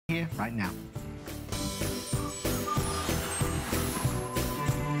here right now.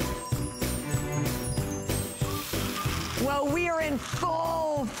 Well, we are in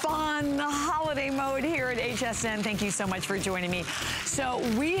full fun holiday mode here at HSN. Thank you so much for joining me. So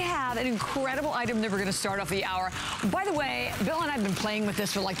we have an incredible item that we're going to start off the hour. By the way, Bill and I have been playing with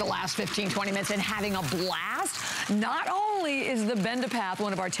this for like the last 15, 20 minutes and having a blast. Not only is the Bend-A-Path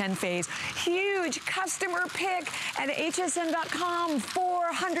one of our 10 faves, huge customer pick at hsn.com,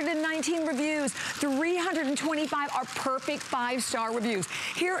 419 reviews, 325 are perfect 5-star reviews.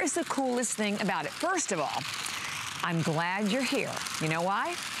 Here is the coolest thing about it. First of all, I'm glad you're here. You know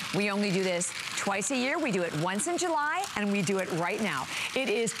why? We only do this twice a year. We do it once in July, and we do it right now. It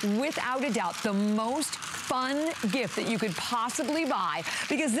is, without a doubt, the most fun gift that you could possibly buy,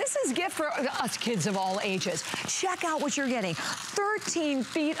 because this is a gift for us kids of all ages. Check out what you're getting. 13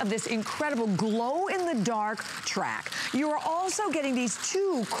 feet of this incredible glow-in-the-dark track. You are also getting these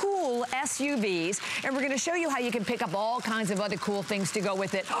 2 cool SUVs, and we're gonna show you how you can pick up all kinds of other cool things to go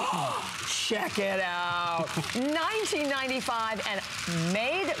with it. Check it out. $19.95 and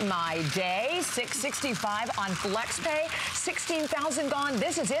made my day. $665 on FlexPay. 16,000 gone.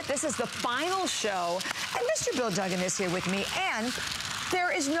 This is it. This is the final show. And Mr. Bill Duggan is here with me, and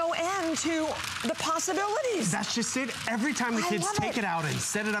there is no end to the possibilities. That's just it. Every time the kids take it out and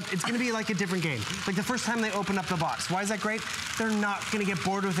set it up, it's gonna be like a different game. Like the first time they open up the box. Why is that great? They're not gonna get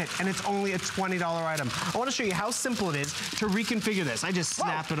bored with it, and it's only a $20 item. I wanna show you how simple it is to reconfigure this. I just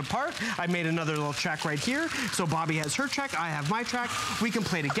snapped it apart. I made another little track right here. So Bobby has her track, I have my track. We can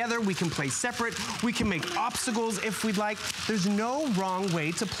play together, we can play separate. We can make obstacles if we'd like. There's no wrong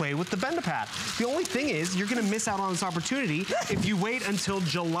way to play with the Bend-A-Path. The only thing is, you're gonna miss out on this opportunity if you wait until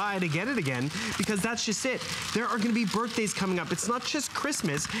July to get it again, because that's just it. There are gonna be birthdays coming up. It's not just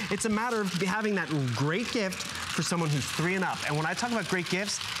Christmas, it's a matter of having that great gift for someone who's 3 and up. And when I talk about great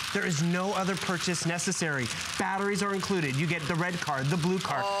gifts, there is no other purchase necessary. Batteries are included. You get the red card, the blue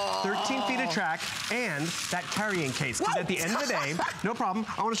card, 13 feet of track, and that carrying case. Because at the end of the day, no problem,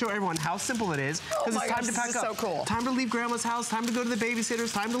 I wanna show everyone how simple it is, because it's time to pack up. So cool. Time to leave grandma's house, time to go to the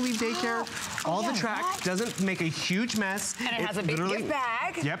babysitter's, time to leave daycare. All the track doesn't make a huge mess. And it has a big gift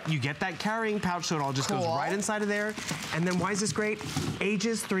bag. Yep, you get that carrying pouch, so it all just goes right inside of there. And then why is this great?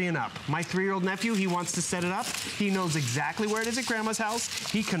 Ages 3 and up. My 3-year-old nephew, he wants to set it up. He knows exactly where it is at grandma's house.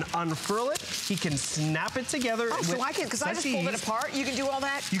 He can unfurl it. He can snap it together. So I can, because I just pulled it apart. You can do all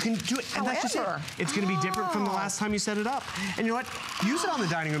that? You can do it, and that's just it. It's gonna be different from the last time you set it up. And you know what? Use it on the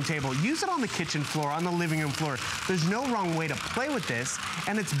dining room table. Use it on the kitchen floor, on the living room floor. There's no wrong way to play with this.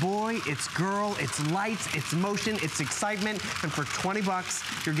 And it's boy, it's girl, it's lights, it's motion, it's excitement. And for 20 bucks,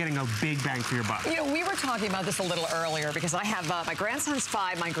 you're getting a big bang for your buck. You know, we were talking about this a little earlier, because I have, my grandson's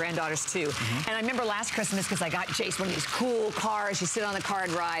 5, my granddaughter's 2. And I remember last Christmas, because I got Jace one of these cool cars, you sit on the car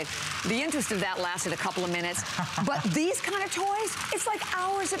and ride. The interest of that lasted a couple of minutes. But these kind of toys, it's like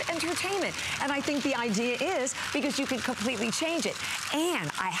hours of entertainment. And I think the idea is, because you can completely change it. And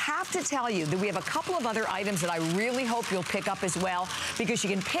I have to tell you that we have a couple of other items that I really hope you'll pick up as well, because you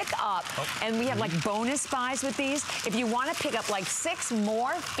can pick up, and we have like bonus buys with these. If you want to pick up like 6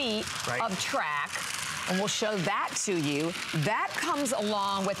 more feet of track, and we'll show that to you. That comes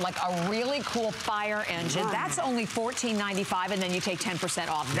along with like a really cool fire engine. That's only $14.95, and then you take 10%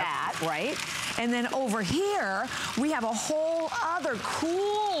 off that, right? And then over here, we have a whole other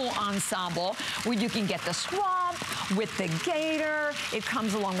cool ensemble where you can get the swamp with the gator. It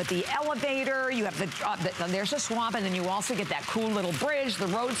comes along with the elevator. You have there's a swamp, and then you also get that cool little bridge, the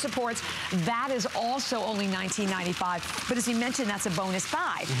road supports. That is also only $19.95. But as you mentioned, that's a bonus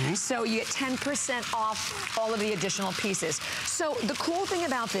buy. So you get 10% off all of the additional pieces. So the cool thing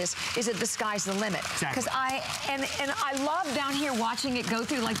about this is that the sky's the limit. Because I love down here watching it go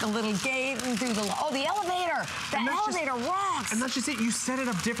through like the little gate and through the elevator. The elevator rocks. And that's just it. You set it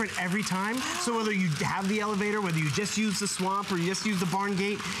up different every time. So whether you have the elevator, whether you just use the swamp or you just use the barn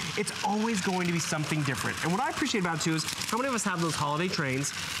gate, it's always going to be something different. And what I appreciate about it too is how many of us have those holiday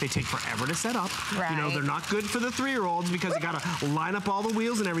trains? They take forever to set up. You know, they're not good for the 3-year-olds because you gotta line up all the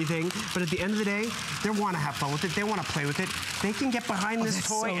wheels and everything. But at the end of the day, they want to have fun with it. They want to play with it. They can get behind this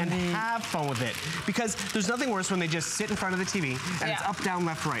toy and have fun with it. Because there's nothing worse when they just sit in front of the TV and it's up, down,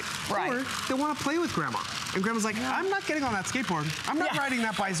 left, right. Or they want to play with grandma. And grandma's like, I'm not getting on that skateboard. I'm not riding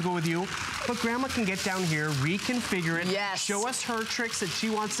that bicycle with you. But grandma can get down here, reconfigure configure it. Yes. Show us her tricks that she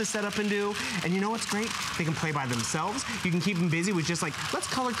wants to set up and do. And you know what's great? They can play by themselves. You can keep them busy with just like, let's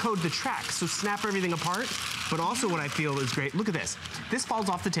color code the track. So snap everything apart. But also what I feel is great, look at this. This falls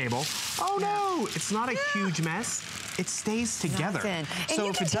off the table. Oh no, it's not a huge mess. It stays together. Nothing. So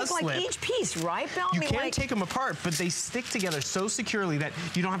and if it does like slip, each piece, right, Bill? you can take them apart, but they stick together so securely that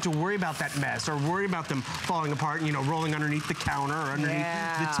you don't have to worry about that mess or worry about them falling apart and, you know, rolling underneath the counter or underneath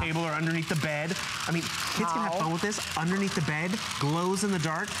the table or underneath the bed. I mean, kids can have fun with this. Underneath the bed, glows in the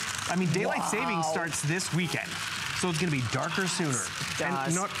dark. I mean, daylight savings starts this weekend. So it's gonna be darker sooner.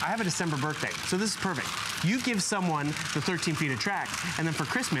 And you know what? I have a December birthday, so this is perfect. You give someone the 13 feet of track, and then for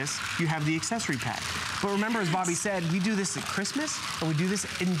Christmas, you have the accessory pack. But remember, as Bobby said, we do this at Christmas, and we do this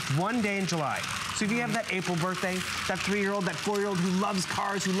in one day in July. So if you have that April birthday, that 3-year-old, that 4-year-old who loves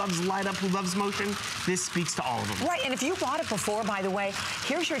cars, who loves light up, who loves motion, this speaks to all of them. Right, and if you bought it before, by the way,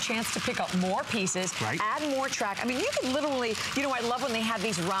 here's your chance to pick up more pieces, add more track. I mean, you could literally, you know, I love when they have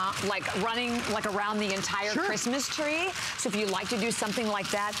these running like around the entire Christmas tree. So if you like to do something like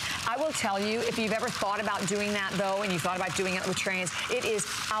that, I will tell you, if you've ever thought about doing that though, and you thought about doing it with trains, it is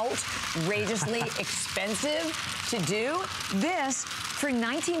outrageously expensive to do. This for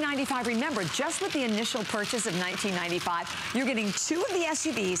 $19.95. Remember, just with the initial purchase of $19.95, you're getting 2 of the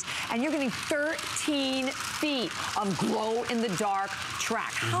SUVs and you're getting 13 feet of glow-in-the-dark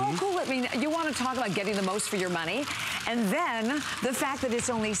track. How cool? I mean, you want to talk about getting the most for your money. And then the fact that it's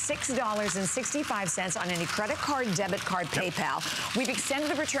only $6.65 on any credit card, debit card, PayPal. We've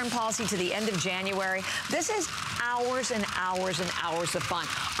extended the return policy to the end of January. This is hours and hours and hours of fun.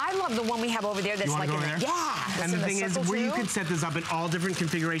 I love the one we have over there that's like, and the thing is, where you can set this up in all different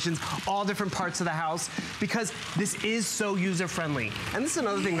configurations, all different parts of the house, because this is so user-friendly. And this is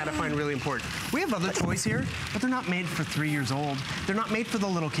another thing that I find really important. We have other toys here, but they're not made for 3 years old. They're not made for the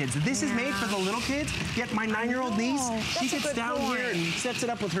little kids. This is made for the little kids, yet my 9-year-old niece, she gets down here and sets it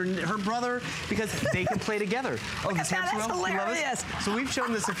up with her brother because they can play together. Oh, this hamster wheel? You love this? So we've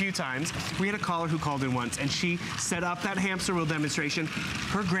shown this a few times. We had a caller who called in once, and she set up that hamster wheel demonstration.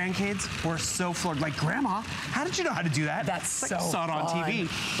 Her grandkids were so floored. Like, Grandma, how did you know how to do that? That's so saw it on TV.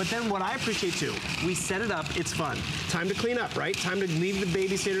 But then what I appreciate too, we set it up, it's fun. Time to clean up, right? Time to leave the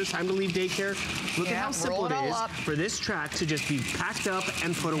babysitters, time to leave daycare. Look at how simple it is for this track to just be packed up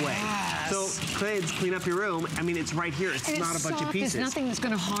and put away. So kids, clean up your room. I mean, it's right here. It's not a bunch of pieces. There's nothing that's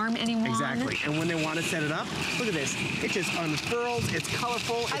going to harm anyone. Exactly. And when they want to set it up, look at this. It just unfurls. It's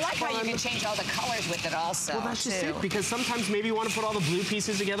colorful. It's I like fun. how you can change all the colors with it also. Well, that's just it. Because sometimes maybe you want to put all the blue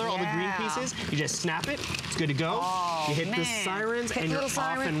pieces together, all the green pieces. You just snap it. It's good to go. You hit the sirens and you're off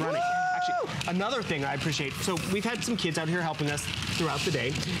and running. Actually, another thing I appreciate, so we've had some kids out here helping us throughout the day,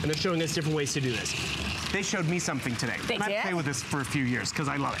 and they're showing us different ways to do this. They showed me something today. And I've played with this for a few years because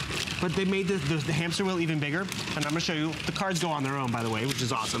I love it. But they made the hamster wheel even bigger, and I'm gonna show you. The cards go on their own, by the way, which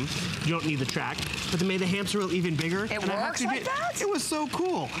is awesome. You don't need the track. But they made the hamster wheel even bigger. It works like that? It was so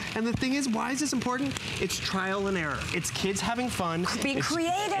cool. And the thing is, why is this important? It's trial and error. It's kids having fun. Being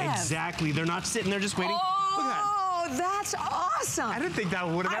creative. Exactly. They're not sitting there just waiting. Look at that. That's awesome. I didn't think that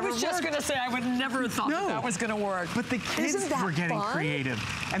would have ever worked. I was just going to say, I would never have thought that was going to work. But the kids were getting creative.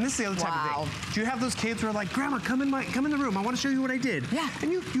 And this is the other type of thing. Do you have those kids who are like, Grandma, come in the room. I want to show you what I did. Yeah.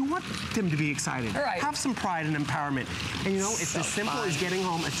 And you want them to be excited. Right. Have some pride and empowerment. And you know, it's as simple as getting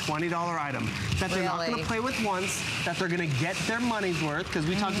home a $20 item that they're not going to play with once, that they're going to get their money's worth, because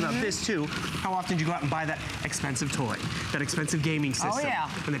we talked about this too. How often do you go out and buy that expensive toy, that expensive gaming system? Oh, yeah.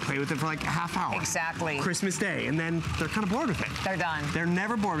 And they play with it for like a half hour. Exactly. Christmas Day. And then they're kind of bored with it. They're done. They're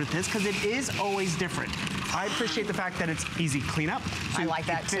never bored with this because it is always different. I appreciate the fact that it's easy cleanup. So I like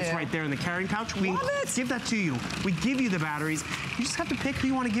that too. It fits right there in the carrying pouch. We give that to you. We give you the batteries. You just have to pick who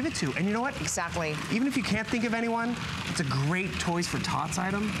you want to give it to. And you know what? Exactly. Even if you can't think of anyone, it's a great Toys for Tots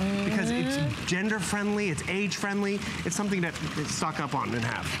item because it's gender friendly, it's age friendly. It's something that stock up on and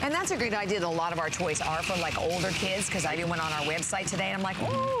have. And that's a great idea that a lot of our toys are for like older kids, because I went on our website today and I'm like,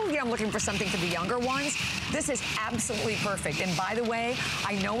 oh, yeah, I'm looking for something for the younger ones. This is absolutely perfect. And by the way,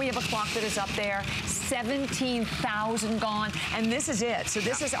 I know we have a clock that is up there, 17,000 gone, and this is it. So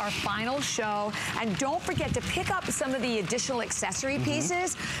this is our final show. And don't forget to pick up some of the additional accessory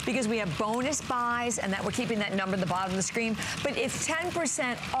pieces, because we have bonus buys, and that we're keeping that number at the bottom of the screen. But it's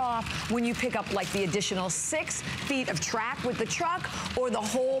 10% off when you pick up like the additional 6 feet of track with the truck, or the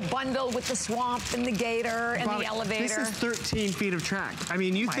whole bundle with the swamp and the gator and the elevator. This is 13 feet of track. I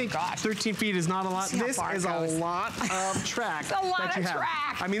mean, you think 13 feet is not a lot. This is a lot of track. It's a lot of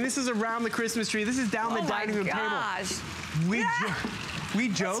track. I mean, this is around the Christmas tree. This is down the dining room table. We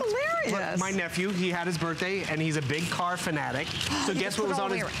joked, but my nephew, he had his birthday, and he's a big car fanatic. So guess what was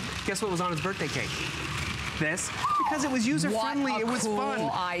on his birthday cake? this because it was user-friendly. It was fun.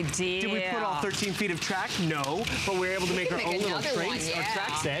 Idea. Did we put all 13 feet of track? No, but we were able to make our own little trains or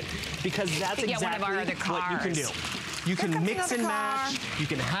track set because that's exactly what you can do. You can mix and match. You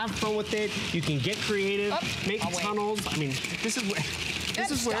can have fun with it. You can get creative, make tunnels. I mean, this is where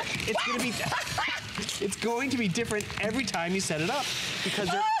it's going to be. It's going to be different every time you set it up because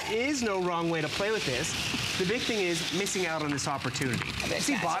there is no wrong way to play with this. The big thing is missing out on this opportunity.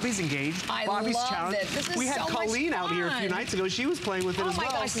 See, Bobby's engaged. Bobby's challenged. We had Colleen out here a few nights ago. She was playing with it as well.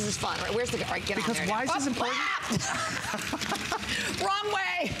 Oh my gosh, this is fun. Right, where's the guy? Get because on there why is this important? Wrong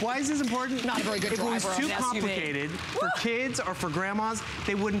way. Why is this important? Not a very good driver. If it was too complicated for kids or for grandmas,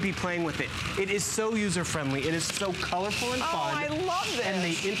 they wouldn't be playing with it. It is so user-friendly. It is so colorful and fun. Oh, I love this. And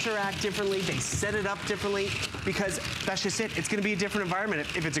they interact differently. They set it up differently because that's just it. It's going to be a different environment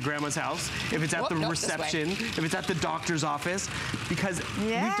if it's at grandma's house, if it's at the reception, if it's at the doctor's office, because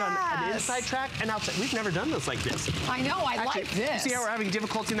we've done an inside track and outside. We've never done this like this. I know. I like this. You see how we're having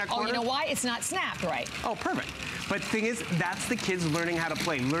difficulty in that corner? Oh, you know why? It's not snapped right. Oh, perfect. But the thing is, that's the kids learning how to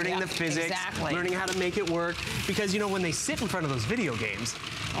play, learning the physics, learning how to make it work. Because, you know, when they sit in front of those video games,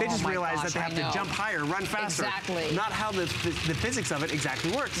 they just realize that they have to jump higher, run faster. Exactly. Not how the physics of it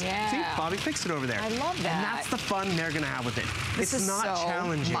exactly works. Yeah. See, Bobby fixed it over there. I love that. And that's the fun they're going to have with it. This it's not so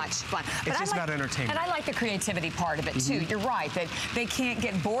challenging. Much fun. It's just about entertainment. And I like the creativity part of it, too. You're right, that they can't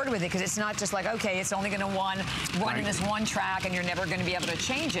get bored with it because it's not just like, okay, it's only going to run in this one track and you're never going to be able to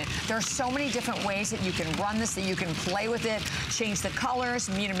change it. There are so many different ways that you can run this, that you can play with it, change the colors.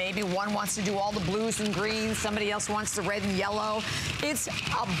 You know, maybe one wants to do all the blues and greens, somebody else wants the red and yellow. It's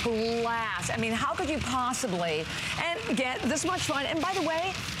a blast. I mean, how could you possibly get this much fun? And by the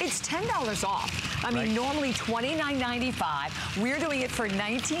way, it's $10 off. I mean, normally $29.95. We're doing it for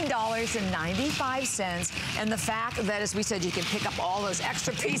 $19.95. And the fact that, as we said, you can pick up all those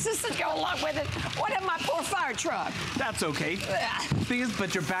extra pieces that go along with it. What in my poor fire truck? That's okay. The thing is,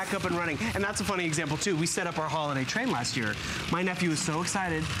 but you're back up and running. And that's a funny example, too. We set up our holiday train last year. My nephew was so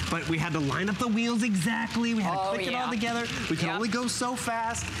excited, but we had to line up the wheels exactly. We had to click it all together. We could only go so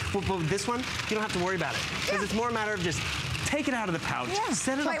fast. But this one, you don't have to worry about it. Because it's more a matter of just take it out of the pouch,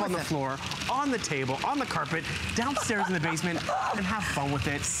 set it up on the floor, on the table, on the carpet, downstairs in the basement, and have fun with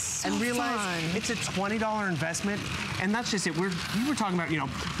it. And realize it's a $20 investment, and that's just it. We were talking about, you know,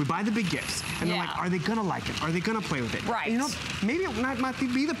 we buy the big gifts, and they're like, are they gonna like it? Are they gonna play with it? Right. And you know, maybe it might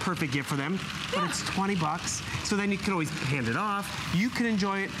be the perfect gift for them, but it's 20 bucks, so then you can always hand it off, you can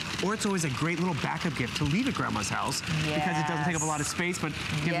enjoy it, or it's always a great little backup gift to leave at grandma's house, because it doesn't take up a lot of space, but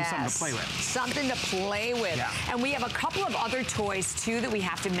give them something to play with. Something to play with. And we have a couple of other toys, too, that we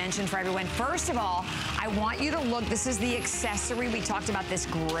have to mention for everyone. First of all, I want you to look. This is the accessory. We talked about this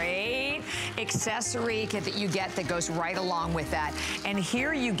great accessory kit that you get that goes right along with that. And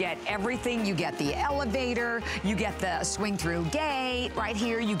here you get everything. You get the elevator. You get the swing-through gate. Right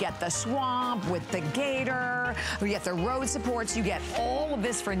here, you get the swamp with the gator. You get the road supports. You get all of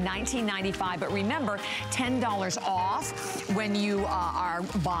this for $19.95. But remember, $10 off when you are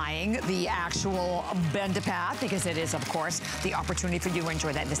buying the actual Bend-A-Path, because it is, of course, the opportunity for you to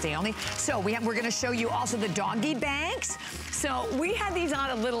enjoy that this day only. So we're going to show you also the doggy banks. So we had these on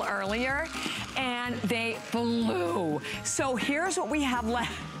a little earlier, and they flew. So here's what we have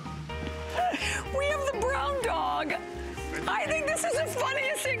left. We have the brown dog. I think this is the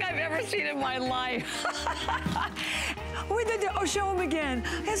funniest thing I've ever seen in my life. Oh, show him again.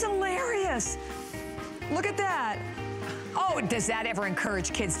 It's hilarious. Look at that. Oh, does that ever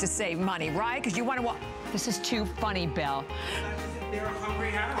encourage kids to save money, right? Because you want to walk. This is too funny, Belle. They're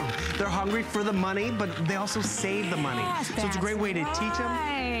hungry hounds. They're hungry for the money, but they also save the money. So it's a great way to teach them.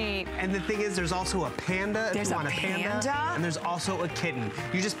 And the thing is, there's also a panda if you want a panda. And there's also a kitten.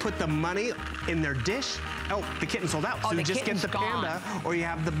 You just put the money in their dish. Oh, the kitten sold out. So you just get the panda, or you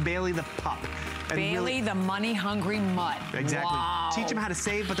have the Bailey the pup. And Bailey the money-hungry mutt. Exactly. Wow. Teach them how to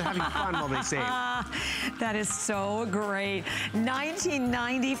save, but they're having fun while they save. That is so great.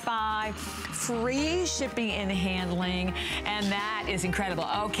 $19.95, free shipping and handling, and that is incredible.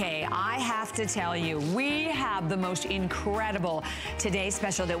 Okay, I have to tell you, we have the most incredible Today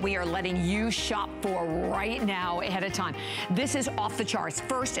special that we are letting you shop for right now ahead of time. This is off the charts.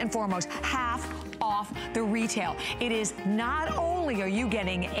 First and foremost, half off the retail. It is not only are you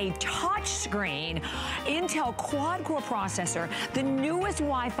getting a touch screen Intel quad-core processor, the newest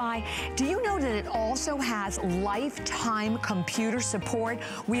Wi-Fi. Do you know that it also has lifetime computer support?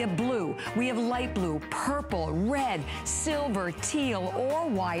 We have blue, we have light blue, purple, red, silver, teal, or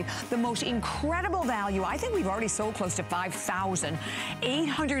white. The most incredible value. I think we've already sold close to 5,000.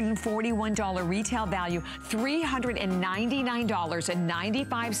 $841 retail value,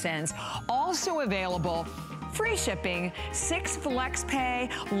 $399.95. Also available free shipping, 6 flex pay,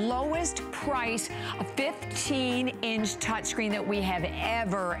 lowest price, a 15-inch touchscreen that we have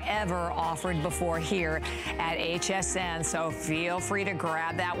ever offered before here at HSN. So feel free to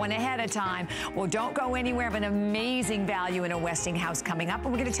grab that one ahead of time. Well, don't go anywhere. Have an amazing value in a Westinghouse coming up,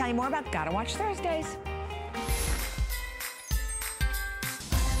 and we're going to tell you more about Gotta Watch Thursdays.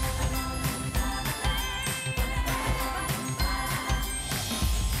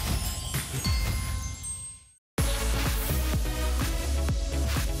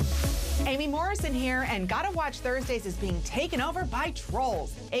 Amy Morrison here, and Gotta Watch Thursdays is being taken over by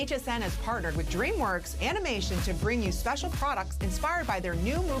Trolls. HSN has partnered with DreamWorks Animation to bring you special products inspired by their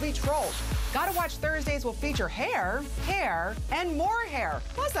new movie Trolls. Gotta Watch Thursdays will feature hair, and more hair,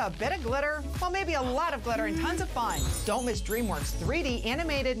 plus a bit of glitter, well, maybe a lot of glitter and tons of fun. Don't miss DreamWorks 3D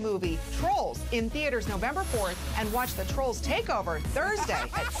animated movie Trolls in theaters November 4th, and watch the Trolls Takeover Thursday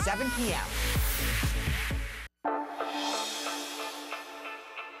at 7 p.m.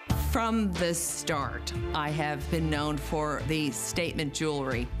 From the start, I have been known for the statement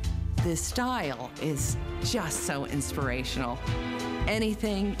jewelry. The style is just so inspirational.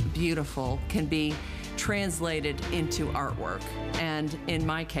 Anything beautiful can be translated into artwork, and in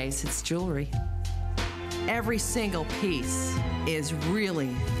my case, it's jewelry. Every single piece is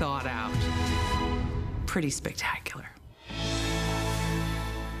really thought out. Pretty spectacular.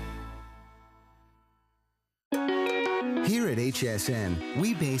 Here at HSN,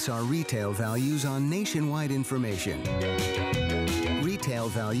 we base our retail values on nationwide information. Retail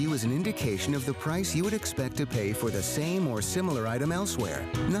value is an indication of the price you would expect to pay for the same or similar item elsewhere,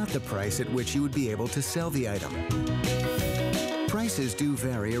 not the price at which you would be able to sell the item. Prices do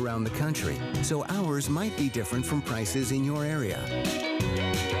vary around the country, so ours might be different from prices in your area.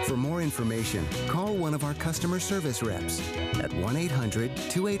 For more information, call one of our customer service reps at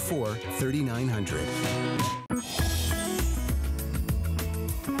 1-800-284-3900.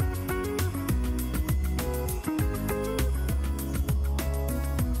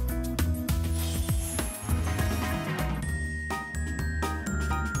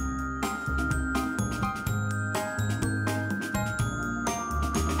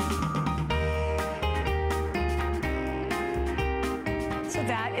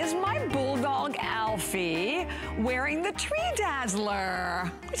 That is my bulldog, Alfie, wearing the Tree Dazzler,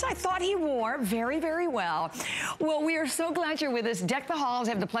 which I thought he wore very well. Well, we are so glad you're with us. Deck the Halls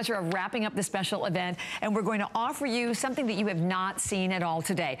have the pleasure of wrapping up the special event, and we're going to offer you something that you have not seen at all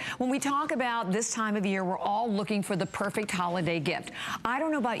today. When we talk about this time of year, we're all looking for the perfect holiday gift. I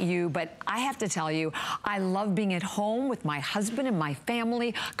don't know about you, but I have to tell you, I love being at home with my husband and my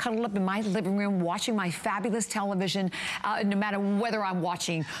family, cuddled up in my living room, watching my fabulous television, no matter whether I'm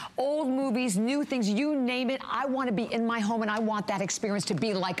watching old movies, new things, you name it. I want to be in my home, and I want that experience to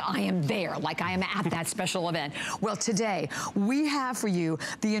be like I am there, like I am at that special event. Well, today we have for you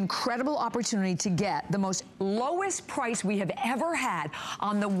the incredible opportunity to get the most lowest price we have ever had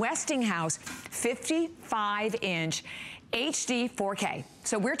on the Westinghouse 55-inch HD 4K.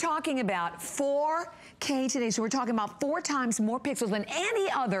 So we're talking about 4K today. So we're talking about 4 times more pixels than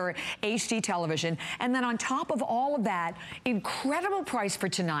any other HD television. And then on top of all of that, incredible price for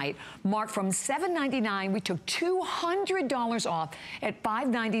tonight, marked from $799, we took $200 off at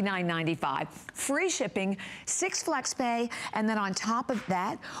 $599.95. Free shipping, 6 flex pay, and then on top of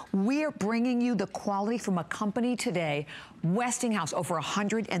that, we're bringing you the quality from a company today, Westinghouse, over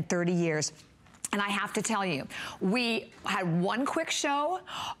 130 years. And I have to tell you, we had one quick show,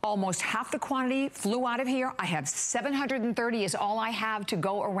 almost half the quantity flew out of here. I have 730 is all I have to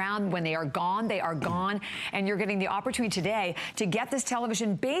go around. When they are gone, they are gone. And you're getting the opportunity today to get this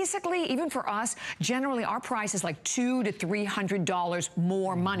television. Basically, even for us, generally our price is like $200 to $300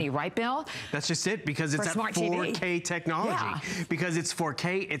 more money, right, Bill? That's just it, because it's that 4K TV technology. Yeah. Because it's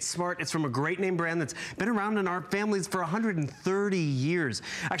 4K, it's smart, it's from a great name brand that's been around in our families for 130 years.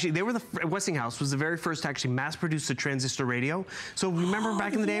 Actually, they were Westinghouse was the very first to actually mass produce a transistor radio. So remember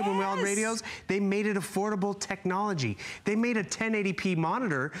back in the day when we all had radios? They made it affordable technology. They made a 1080p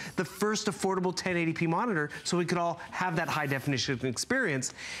monitor, the first affordable 1080p monitor, so we could all have that high definition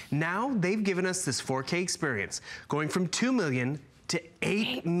experience. Now they've given us this 4K experience, going from 2 million to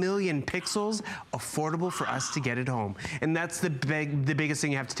 8 million pixels, affordable for us to get at home. And that's the biggest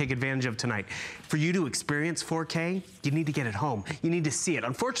thing you have to take advantage of tonight. For you to experience 4K, you need to get it home. You need to see it.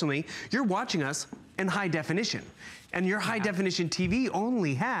 Unfortunately, you're watching us in high definition. And your high definition TV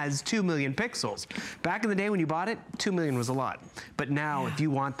only has 2 million pixels. Back in the day when you bought it, 2 million was a lot. But now, if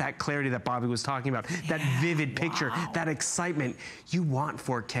you want that clarity that Bobby was talking about, that vivid picture, that excitement, you want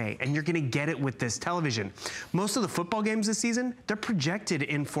 4K, and you're gonna get it with this television. Most of the football games this season, they're projected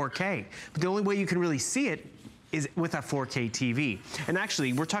in 4K. But the only way you can really see it is with a 4K TV. And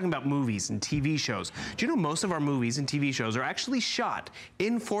actually, we're talking about movies and TV shows. Do you know most of our movies and TV shows are actually shot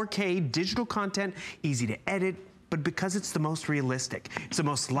in 4K digital content, easy to edit, but because it's the most realistic, it's the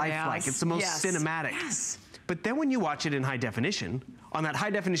most lifelike, it's the most cinematic. But then when you watch it in high definition, on that high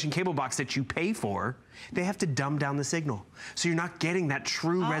definition cable box that you pay for, they have to dumb down the signal. So you're not getting that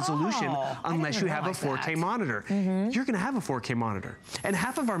true resolution unless you have a 4K monitor. You're gonna have a 4K monitor. And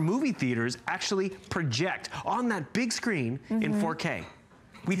half of our movie theaters actually project on that big screen in 4K.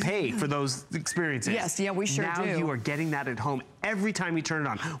 We pay for those experiences. Yes, yeah, we sure do. Now you are getting that at home every time you turn it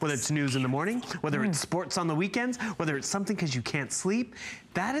on, whether it's news in the morning, whether it's sports on the weekends, whether it's something because you can't sleep.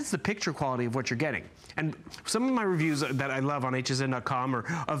 That is the picture quality of what you're getting. And some of my reviews that I love on hsn.com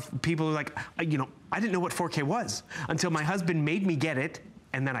are of people who are like, you know, I didn't know what 4K was until my husband made me get it,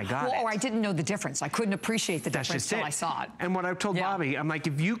 and then I got it. Or I didn't know the difference. I couldn't appreciate the difference until I saw it. And what I've told Bobby, I'm like,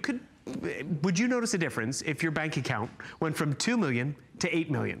 if you could, would you notice a difference if your bank account went from 2 million to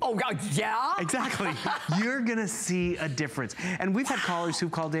 8 million? Oh, God, yeah? Exactly. You're gonna see a difference. And we've had callers who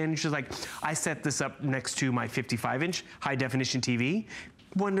called in and she's like, I set this up next to my 55-inch high definition TV,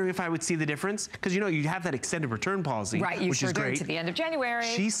 wondering if I would see the difference. Because you know, you have that extended return policy, right, you which sure is great. do, to the end of January.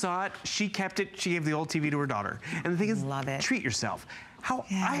 She saw it, she kept it, she gave the old TV to her daughter. And the thing is, love it. Treat yourself.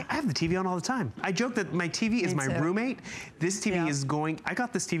 I have the TV on all the time. I joke that my TV is my roommate. This TV is going, I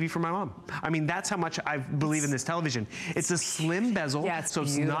got this TV for my mom. I mean, that's how much I believe in this television. It's a slim bezel, so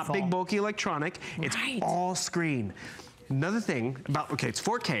it's not big, bulky electronic. It's all screen. Another thing about, okay, it's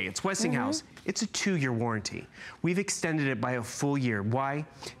 4K, it's Westinghouse. It's a 2-year warranty. We've extended it by a full year. Why?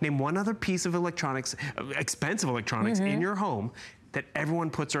 Name one other piece of electronics, expensive electronics in your home that everyone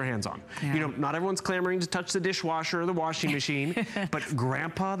puts their hands on. You know, not everyone's clamoring to touch the dishwasher or the washing machine, but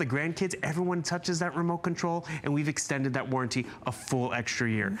grandpa, the grandkids, everyone touches that remote control, and we've extended that warranty a full extra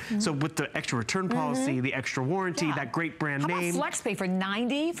year. So with the extra return policy, the extra warranty, that great brand name. How about FlexPay for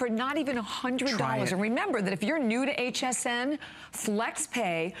 $90, for not even $100? And remember that if you're new to HSN,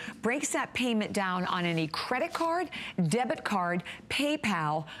 FlexPay breaks that payment down on any credit card, debit card,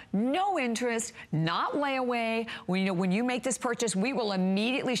 PayPal, no interest, not layaway. When you make this purchase, we will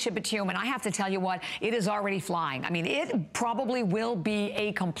immediately ship it to you. And I have to tell you what, it is already flying. I mean, it probably will be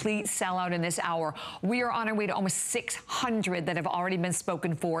a complete sellout in this hour. We are on our way to almost 600 that have already been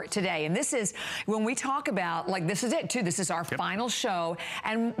spoken for today. And this is, when we talk about, like, this is it too. This is our final show.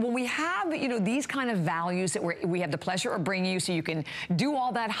 And when we have, you know, these kind of values that we have the pleasure of bringing you, so you can do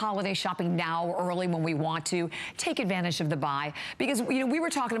all that holiday shopping now or early when we want to, take advantage of the buy. Because, you know, we were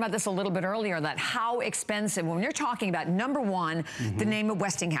talking about this a little bit earlier, that how expensive, when you're talking about, number one, the name of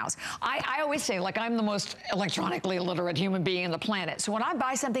Westinghouse. I always say, like, I'm the most electronically illiterate human being on the planet. So when I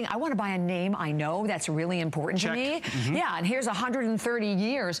buy something, I want to buy a name I know. That's really important to me. Yeah, and here's 130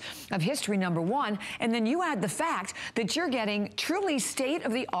 years of history, number one. And then you add the fact that you're getting truly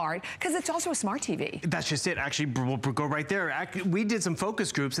state-of-the-art, because it's also a smart TV. That's just it. Actually, we'll go right there. We did some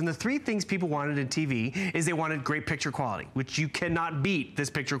focus groups, and the 3 things people wanted in TV is they wanted great picture quality, which you cannot beat this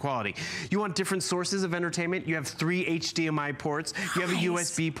picture quality. You want different sources of entertainment. You have 3 HDMI ports. You have a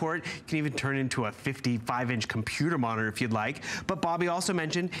USB port. You can even turn into a 55-inch computer monitor if you'd like. But Bobby also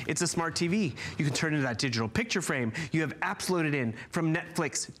mentioned it's a smart TV. You can turn into that digital picture frame. You have apps loaded in from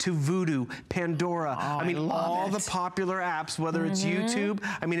Netflix to Vudu, Pandora. I mean, all the popular apps, whether it's YouTube.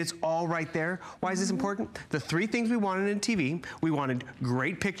 I mean, it's all right there. Why is this important? The 3 things we wanted in TV: we wanted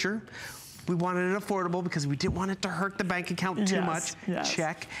great picture. We wanted it affordable because we didn't want it to hurt the bank account too much.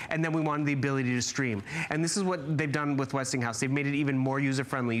 Check. And then we wanted the ability to stream. And this is what they've done with Westinghouse. They've made it even more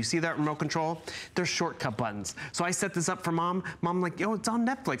user-friendly. You see that remote control? They're shortcut buttons. So I set this up for Mom. Mom, like, oh, it's on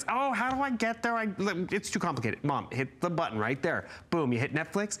Netflix. Oh, how do I get there? It's too complicated. Mom, hit the button right there. Boom, you hit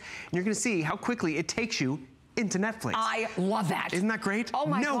Netflix. And you're going to see how quickly it takes you into Netflix. I love that. Isn't that great? Oh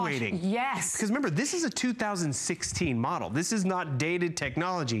my gosh. No waiting. Yes. Because remember, this is a 2016 model. This is not dated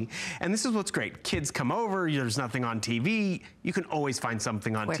technology. And this is what's great. Kids come over, there's nothing on TV. You can always find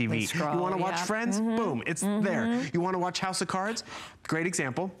something on TV. Scroll, you want to watch Friends? Boom, it's there. You want to watch House of Cards? Great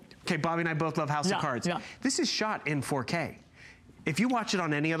example. Okay, Bobby and I both love House of Cards. This is shot in 4K. If you watch it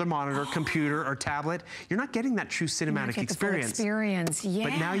on any other monitor, computer, or tablet, you're not getting that true cinematic experience. Yes.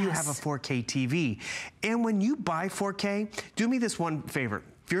 But now you have a 4K TV. And when you buy 4K, do me this one favor.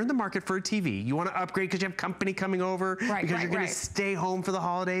 If you're in the market for a TV, you want to upgrade because you have company coming over, because you're going to stay home for the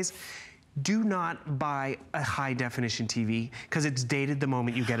holidays, do not buy a high definition TV because it's dated the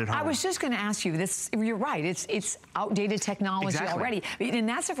moment you get it home. I was just going to ask you this. You're right. It's outdated technology already. And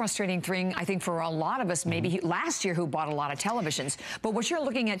that's a frustrating thing, I think, for a lot of us, maybe last year, who bought a lot of televisions. But what you're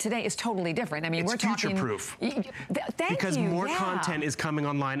looking at today is totally different. I mean, we're talking future-proof. Because more content is coming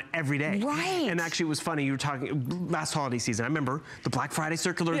online every day. Right. And actually, it was funny. You were talking last holiday season. I remember the Black Friday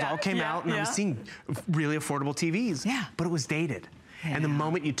circulars all came out, and I was seeing really affordable TVs. Yeah. But it was dated. Yeah. And the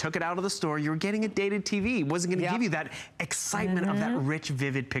moment you took it out of the store, you were getting a dated TV. It wasn't going to give you that excitement of that rich,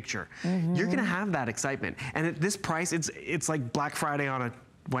 vivid picture. You're going to have that excitement. And at this price, it's like Black Friday on a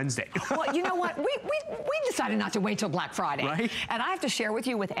Wednesday. Well, you know what? We decided not to wait till Black Friday. Right? And I have to share with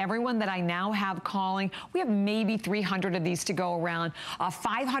you, with everyone that I now have calling, we have maybe 300 of these to go around.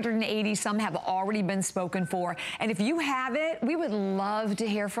 580, some have already been spoken for. And if you have it, we would love to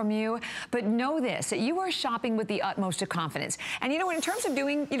hear from you. But know this, that you are shopping with the utmost of confidence. And you know what, in terms of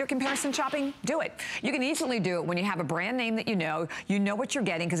doing comparison shopping, do it. You can easily do it when you have a brand name that you know what you're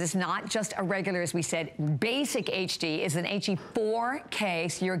getting, because it's not just a regular, as we said, basic HD. Is an HD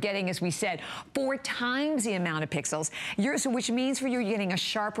 4K. So you're getting, as we said, 4 times the amount of pixels. Which means for you, you're getting a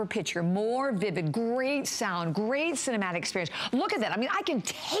sharper picture, more vivid, great sound, great cinematic experience. Look at that. I mean, I can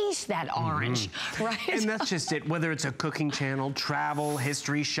taste that orange, right? And that's just it. Whether it's a cooking channel, travel,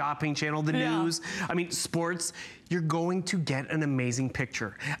 history, shopping channel, the news, I mean, sports, you're going to get an amazing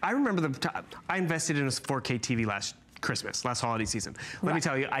picture. I remember I invested in a 4K TV last holiday season. Let me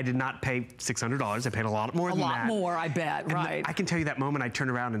tell you, I did not pay $600. I paid a lot more than that. A lot more, I bet, and I can tell you that moment I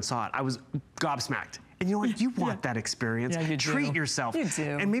turned around and saw it, I was gobsmacked. And you know what? You want that experience. Yeah, you Treat yourself. You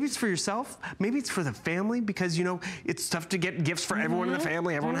do. And maybe it's for yourself. Maybe it's for the family, because, you know, it's tough to get gifts for everyone in the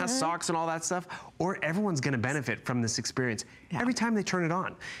family. Everyone has socks and all that stuff. Or everyone's going to benefit from this experience every time they turn it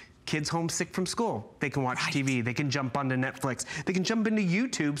on. Kids homesick from school, they can watch TV, they can jump onto Netflix, they can jump into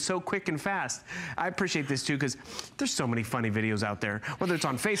YouTube so quick and fast. I appreciate this too, because there's so many funny videos out there, whether it's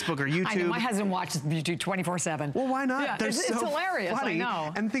on Facebook or YouTube. I know, my husband watches YouTube 24/7. Well, why not? Yeah, it's hilarious, funny. I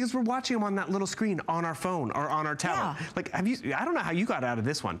know. And the thing is, we're watching them on that little screen on our phone or on our tablet. Like, I don't know how you got out of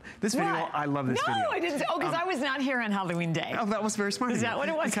this one. This video, I love this video. No, I didn't. Oh, because I was not here on Halloween Day. Oh, that was very smart. Is that what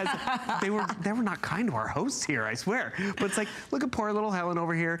it was? Because they were not kind to our hosts here, I swear. But it's like, look at poor little Helen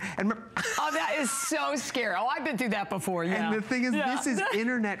over here. And oh, that is so scary. Oh, I've been through that before, And the thing is, this is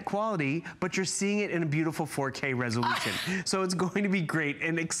internet quality, but you're seeing it in a beautiful 4K resolution. So it's going to be great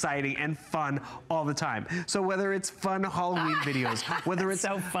and exciting and fun all the time. So whether it's fun Halloween videos, whether it's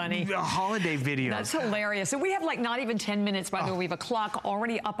so funny holiday videos. That's hilarious. So we have like not even 10 minutes, by the way. We have a clock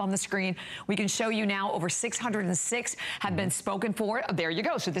already up on the screen. We can show you now over 606 have been spoken for. There you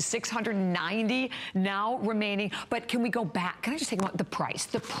go. So the 690 now remaining. But can we go back? Can I just take a moment? The price.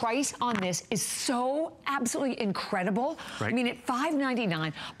 The price on this is so absolutely incredible. I mean, at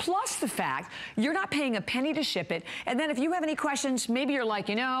 $5.99, plus the fact you're not paying a penny to ship it. And then if you have any questions, maybe you're like,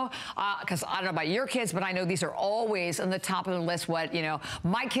 because I don't know about your kids, but I know these are always on the top of the list, what,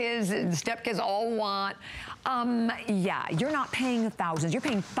 my kids and stepkids all want. Yeah, you're not paying thousands. You're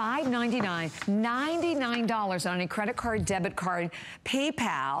paying $5.99, $99 on a credit card, debit card,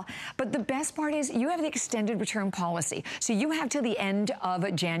 PayPal. But the best part is you have the extended return policy. So you have till the end of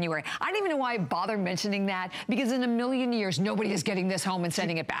January. I don't even know why I bother mentioning that, because in a million years, nobody is getting this home and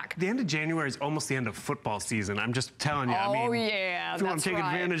sending it back. The end of January is almost the end of football season. I'm just telling you. Oh, I mean, yeah, if you want to take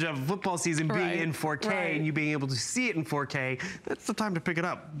advantage of football season being in 4K and you being able to see it in 4K, that's the time to pick it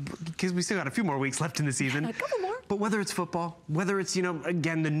up, because we still got a few more weeks left in the season. A couple more. But whether it's football, whether it's,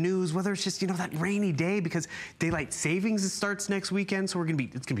 again, the news, whether it's just, that rainy day, because daylight savings starts next weekend, so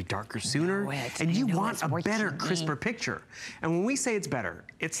it's gonna be darker sooner. And you want a better, crisper picture. And when we say it's better,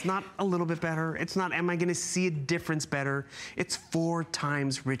 it's not a little bit better. It's not, am I gonna see a difference better? It's 4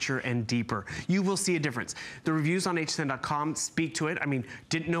 times richer and deeper. You will see a difference. The reviews on hsn.com speak to it. I mean,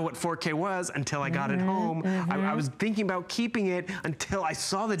 didn't know what 4K was until I got it home. I was thinking about keeping it until I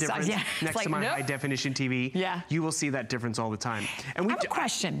saw the difference next to my high definition TV. You will see that difference all the time. And I have a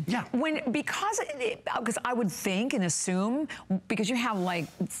question. Because I would think and assume, because you have like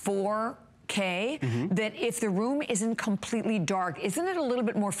 4K, that if the room isn't completely dark, isn't it a little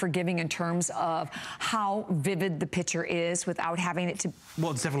bit more forgiving in terms of how vivid the picture is without having it to...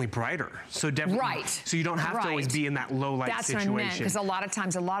 Well, it's definitely brighter. So definitely. So you don't have to always be in that low light situation. That's what I meant, because a lot of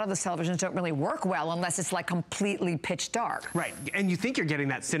times, a lot of the televisions don't really work well unless it's like completely pitch dark. Right, and you think you're getting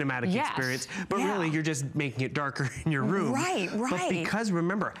that cinematic experience, but really you're just making it darker in your room. But because,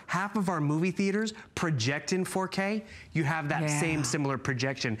 remember, half of our movie theaters project in 4K, you have that same similar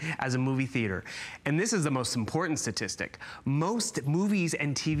projection as a movie theater. theater. And this is the most important statistic. Most movies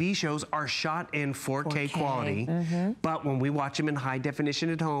and TV shows are shot in 4K quality, but when we watch them in high definition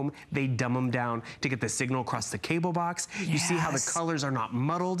at home, they dumb them down to get the signal across the cable box. You see how the colors are not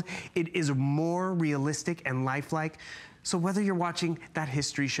muddled. It is more realistic and lifelike. So whether you're watching that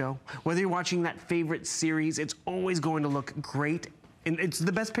history show, whether you're watching that favorite series, it's always going to look great. And it's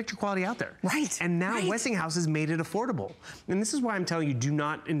the best picture quality out there. Right. And now Westinghouse has made it affordable. And this is why I'm telling you, do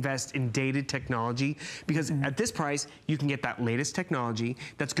not invest in dated technology, because at this price, you can get that latest technology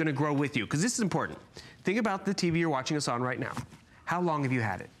that's gonna grow with you. Because this is important. Think about the TV you're watching us on right now. How long have you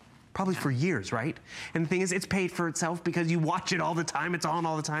had it? Probably for years, right? And the thing is, it's paid for itself because you watch it all the time, it's on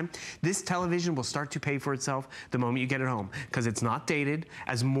all the time. This television will start to pay for itself the moment you get it home, because it's not dated.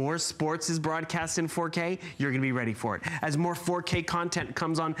 As more sports is broadcast in 4K, you're gonna be ready for it. As more 4K content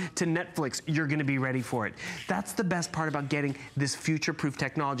comes on to Netflix, you're gonna be ready for it. That's the best part about getting this future-proof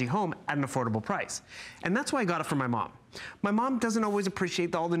technology home at an affordable price. And that's why I got it for my mom. My mom doesn't always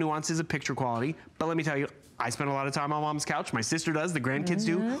appreciate all the nuances of picture quality, but let me tell you, I spend a lot of time on Mom's couch. My sister does, the grandkids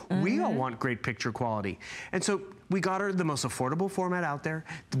do. We all want great picture quality. And so we got her the most affordable format out there,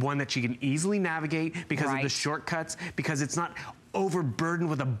 the one that she can easily navigate because of the shortcuts, because it's not overburdened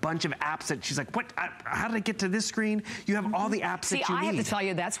with a bunch of apps that she's like, what, how did I get to this screen? You have all the apps that you need. I have to tell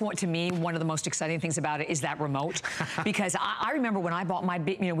you, that's what, to me, one of the most exciting things about it is that remote. Because I remember when I bought my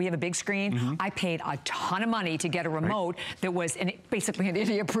big, we have a big screen, I paid a ton of money to get a remote that was basically an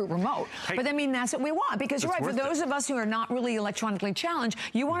idiot-proof remote. But I mean, that's what we want, because you're right, for those of us who are not really electronically challenged,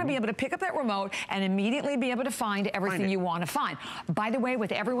 you want to be able to pick up that remote and immediately be able to find everything you want to find. By the way,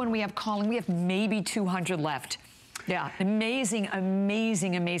 with everyone we have calling, we have maybe 200 left. Yeah, amazing,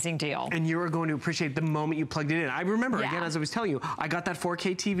 amazing, amazing deal. And you are going to appreciate the moment you plugged it in. I remember, again, as I was telling you, I got that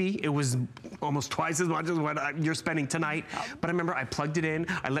 4K TV. It was almost twice as much as what you're spending tonight. But I remember I plugged it in,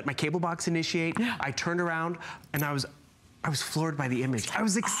 I let my cable box initiate, I turned around, and I was floored by the image. I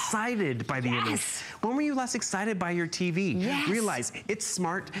was excited by the image. When were you last excited by your TV? Realize it's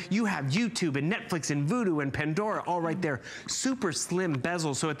smart. You have YouTube and Netflix and Vudu and Pandora all right there. Super slim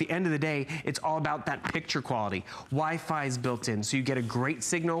bezel, so at the end of the day, it's all about that picture quality. Wi-Fi is built in, so you get a great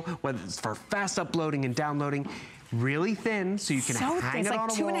signal, whether it's for fast uploading and downloading. Really thin, so you can hang it on a wall.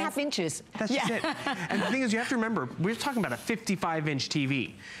 It's like 2.5 inches. That's just it. And the thing is, you have to remember, we're talking about a 55-inch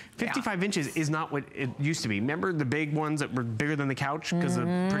TV. 55 inches is not what it used to be. Remember the big ones that were bigger than the couch because of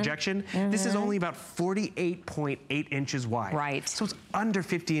projection? This is only about 48.8 inches wide. So it's under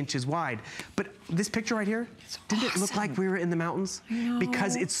 50 inches wide. But this picture right here, didn't it look like we were in the mountains?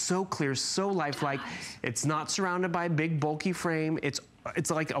 Because it's so clear, so lifelike. It's not surrounded by a big bulky frame. It's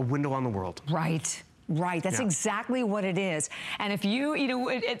like a window on the world. Right, that's exactly what it is. And if you,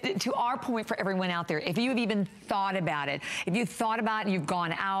 to our point for everyone out there, if you've even thought about it, if you thought about it, you've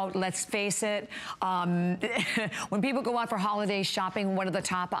gone out, let's face it, when people go out for holiday shopping, one of the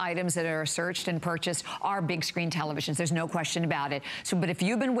top items that are searched and purchased are big screen televisions. There's no question about it. So, but if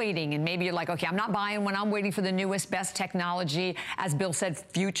you've been waiting and maybe you're like, okay, I'm not buying one, I'm waiting for the newest, best technology, as Bill said,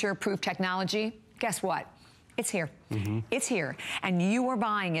 future-proof technology, guess what? It's here. It's here. And you are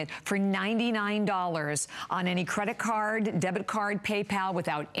buying it for $99 on any credit card, debit card, PayPal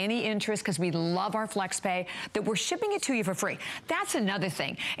without any interest, because we love our FlexPay, that we're shipping it to you for free. That's another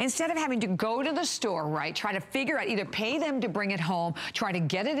thing. Instead of having to go to the store, right, try to figure out, either pay them to bring it home, try to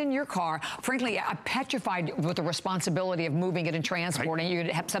get it in your car. Frankly, I'm petrified with the responsibility of moving it and transporting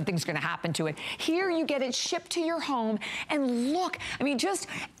it. Something's going to happen to it. Here you get it shipped to your home, and look, I mean, just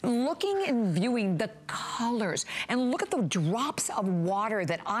looking and viewing the colors, and look at the drops of water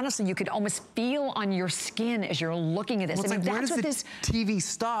that honestly you could almost feel on your skin as you're looking at this. Well, I mean, like, where does the TV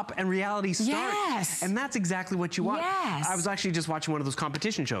stop and reality start? And that's exactly what you want. I was actually just watching one of those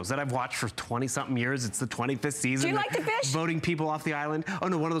competition shows that I've watched for 20-something years. It's the 25th season. Do you like to fish? Voting people off the island. Oh,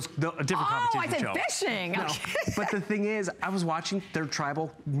 no, one of those, a different competition show. Oh, I said fishing. No. But the thing is, I was watching their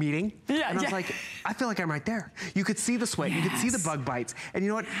tribal meeting, and I was like, I feel like I'm right there. You could see the sweat, you could see the bug bites, and you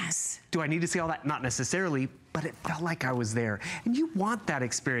know what? Do I need to see all that? Not necessarily, but it felt like I was there. And you want that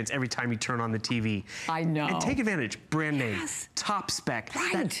experience every time you turn on the TV. I know. And take advantage. Brand name, top spec,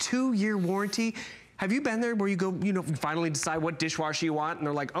 that 2-year warranty. Have you been there where you go, finally decide what dishwasher you want, and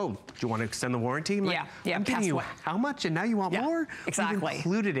they're like, oh, do you want to extend the warranty? I'm like, I'm giving you how much, and now you want more? Exactly. We've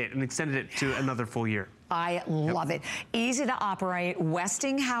included it and extended it to another full year. I love it. Easy to operate,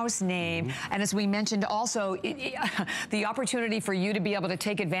 Westinghouse name, and as we mentioned also, the opportunity for you to be able to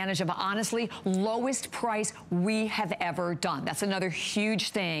take advantage of, honestly, lowest price we have ever done. That's another huge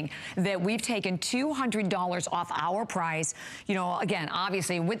thing, that we've taken $200 off our price. You know, again,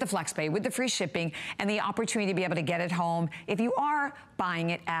 obviously with the FlexPay, with the free shipping, and the opportunity to be able to get it home if you are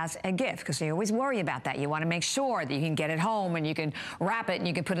buying it as a gift, because you always worry about that. You want to make sure that you can get it home and you can wrap it and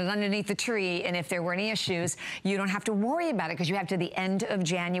you can put it underneath the tree, and if there were any issues, you don't have to worry about it because you have to the end of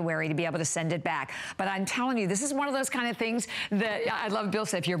January to be able to send it back. But I'm telling you, this is one of those kind of things that I love. Bill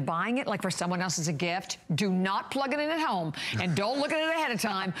said, if you're buying it like for someone else as a gift, do not plug it in at home and don't look at it ahead of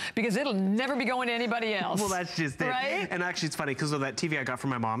time, because it'll never be going to anybody else. Well, that's just it. Right? And actually, it's funny because of that TV I got from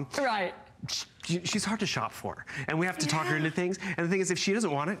my mom. Right. She's hard to shop for, and we have to talk her into things. And the thing is, if she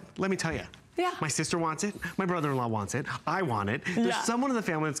doesn't want it, let me tell you. Yeah. My sister wants it. My brother-in-law wants it. I want it. There's someone in the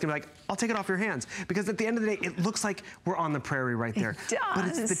family that's gonna be like, I'll take it off your hands. Because at the end of the day, it looks like we're on the prairie right there. It does. But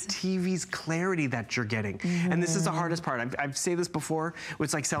it's the TV's clarity that you're getting. And this is the hardest part. I've said this before.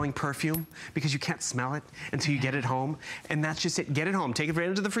 It's like selling perfume, because you can't smell it until you get it home. And that's just it. Get it home. Take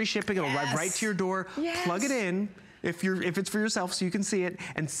advantage of the free shipping. It'll arrive right to your door. Plug it in. If it's for yourself, so you can see it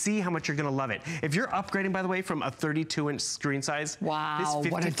and see how much you're gonna love it. If you're upgrading, by the way, from a 32-inch screen size, this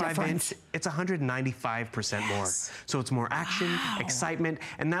 55-inch, it's 195% more. So it's more action, excitement,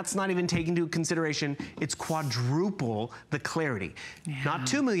 and that's not even taking into consideration, it's quadruple the clarity. Not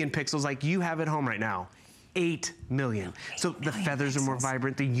 2 million pixels like you have at home right now. 8 million. So the feathers are more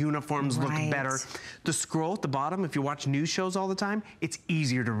vibrant, the uniforms look better. The scroll at the bottom, if you watch news shows all the time, it's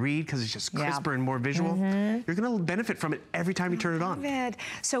easier to read because it's just crisper and more visual. You're gonna benefit from it every time you turn it on.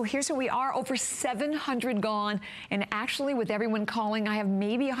 So here's where we are, over 700 gone, and actually with everyone calling, I have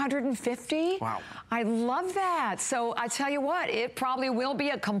maybe 150. Wow. I love that. So I tell you what, it probably will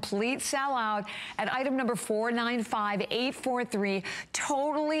be a complete sellout at item number 495843,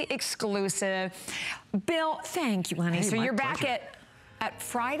 totally exclusive. Bill, thank you, honey. So you're back at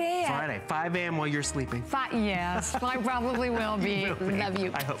Friday? Friday, 5 a.m. while you're sleeping. Yes, I probably will be. Love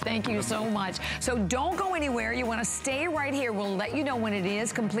you. I hope. Thank you so much. So don't go anywhere. You want to stay right here. We'll let you know when it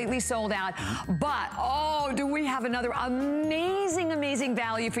is completely sold out. But, oh, do we have another amazing, amazing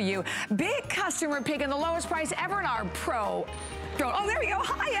value for you. Big customer pick and the lowest price ever in our Pro drone. Oh, there we go.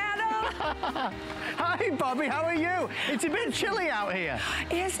 Hi, Adam. Hi, Bobby. How are you? It's a bit chilly out here.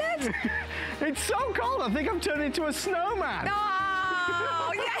 Is it? It's so cold. I think I'm turning into a snowman.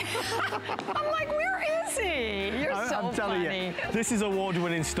 Oh, yeah. I'm like, where is he? You're so I'm telling you, this is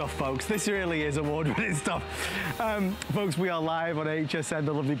award-winning stuff, folks. This really is award-winning stuff. Folks, we are live on HSN.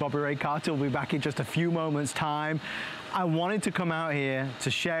 The lovely Bobby Ray Carter will be back in just a few moments' time. I wanted to come out here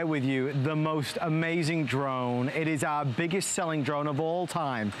to share with you the most amazing drone. It is our biggest selling drone of all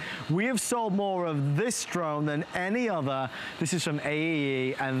time. We have sold more of this drone than any other. This is from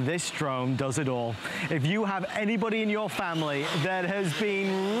AEE, and this drone does it all. If you have anybody in your family that has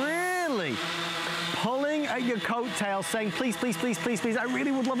been really pulling at your coattails saying, please, please, please, please, please, I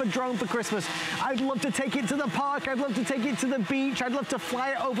really would love a drone for Christmas. I'd love to take it to the park. I'd love to take it to the beach. I'd love to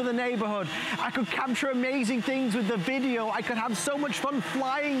fly it over the neighborhood. I could capture amazing things with the video. I could have so much fun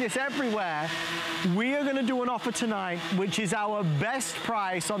flying this everywhere. We are gonna do an offer tonight, which is our best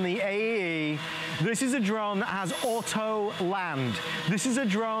price on the AEE. This is a drone that has auto land. This is a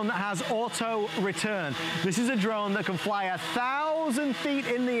drone that has auto return. This is a drone that can fly 1,000 feet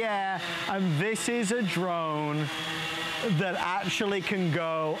in the air, and this is a drone that actually can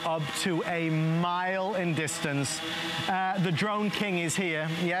go up to a mile in distance. The Drone King is here.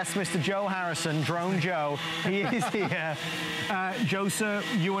 Yes, Mr. Joe Harrison, Drone Joe, he is here. Joe, sir,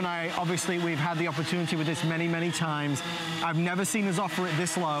 you and I, obviously, we've had the opportunity with this many, many times. I've never seen us offer it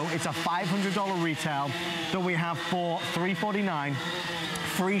this low. It's a $500 retail that we have for $349.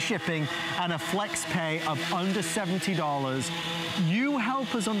 Free shipping and a flex pay of under $70. You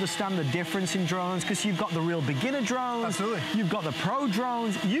help us understand the difference in drones, because you've got the real beginner drones. Absolutely. You've got the pro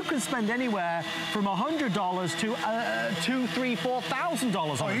drones. You can spend anywhere from $100 to $2,000, $3,000, $4,000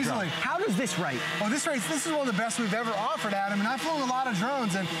 on a drone. Easily. How does this rate? Well, this is one of the best we've ever offered, Adam, and I've flown a lot of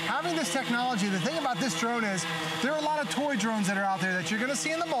drones, and having this technology, the thing about this drone is there are a lot of toy drones that are out there that you're going to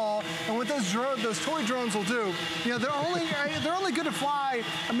see in the mall, and what those toy drones will do, you know, they're only good to fly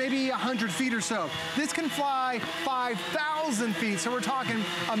fly maybe 100 feet or so. This can fly 5,000 feet, so we're talking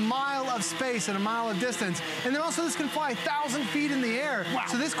a mile of space and a mile of distance. And then also this can fly 1,000 feet in the air. Wow.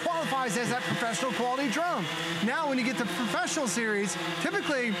 So this qualifies as that professional quality drone. Now, when you get the professional series,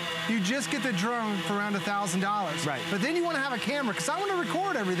 typically you just get the drone for around $1,000. Right. But then you want to have a camera, because I want to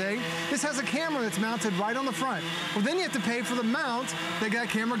record everything. This has a camera that's mounted right on the front. Well, then you have to pay for the mount that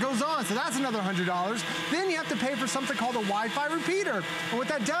camera goes on, so that's another $100. Then you have to pay for something called a Wi-Fi repeater. And what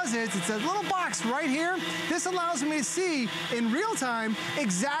that does is, it's a little box right here. This allows me to see in real time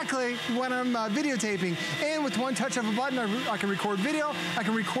exactly when I'm videotaping. And with one touch of a button, I can record video, I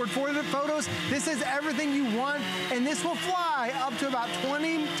can record photos. This is everything you want, and this will fly up to about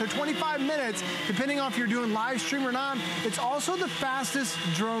 20 to 25 minutes, depending on if you're doing live stream or not. It's also the fastest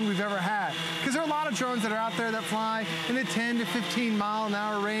drone we've ever had, because there are a lot of drones that are out there that fly in the 10 to 15 mile an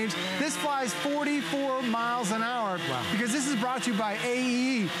hour range. This flies 44 miles an hour. Wow. Because this is brought to you by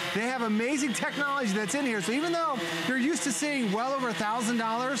AE. They have amazing technology that's in here. So even though you're used to seeing well over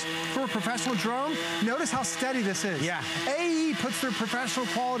 $1,000 for a professional drone, notice how steady this is. Yeah. AE puts their professional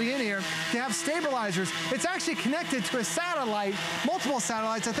quality in here to have stabilizers. It's actually connected to a satellite, multiple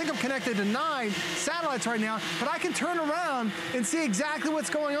satellites. I think I'm connected to 9 satellites right now, but I can turn around and see exactly what's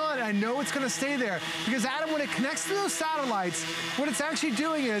going on, and I know it's going to stay there. Because Adam, when it connects to those satellites, what it's actually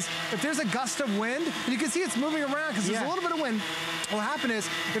doing is, if there's a gust of wind, and you can see it's moving around because there's a little bit of wind, what will happen is,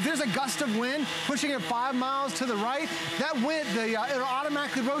 if there's a gust of wind pushing it 5 miles to the right, that wind, it'll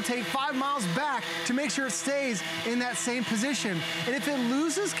automatically rotate 5 miles back to make sure it stays in that same position. And if it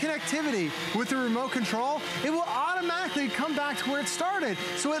loses connectivity with the remote control, it will automatically come back to where it started.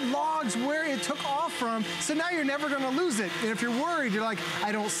 So it logs where it took off from, so now you're never going to lose it. And if you're worried, you're like,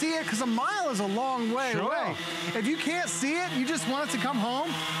 I don't see it, because a mile is a long way away. If you can't see it, you just want it to come home,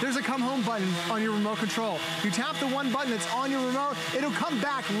 there's a come home button on your remote control. You tap the one button that's on your remote, it'll come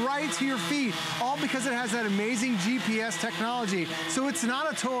back right to your feet, all because it has that amazing GPS technology. So it's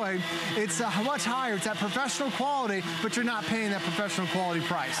not a toy, it's much higher, it's that professional quality, but you're not paying that professional quality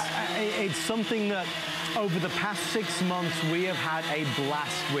price. It's something that over the past 6 months we have had a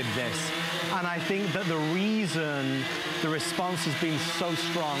blast with this. And I think that the reason the response has been so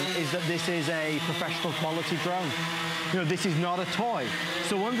strong is that this is a professional quality drone. You know, this is not a toy.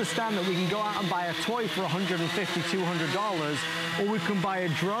 So understand that we can go out and buy a toy for $150, $200, or we can buy a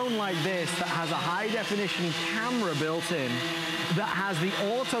drone like this that has a high definition camera built in, that has the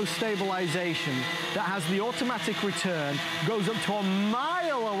auto stabilization, that has the automatic return, goes up to a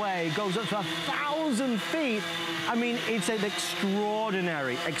mile away, goes up to 1,000 feet. I mean, it's an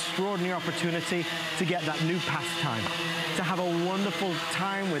extraordinary, extraordinary opportunity to get that new pastime, to have a wonderful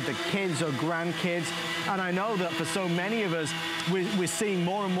time with the kids or grandkids. And I know that for so many of us, we're seeing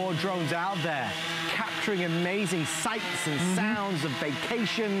more and more drones out there, capturing amazing sights and sounds of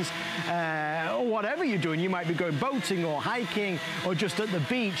vacations, or whatever you're doing. You might be going boating or hiking or just at the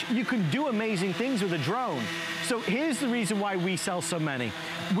beach. You can do amazing things with a drone. So here's the reason why we sell so many.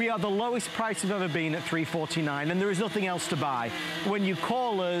 We are the lowest price we've ever been at $349, and there is nothing else to buy. When you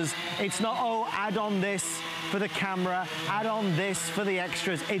call us, it's not, oh, add on this for the camera, add on this for the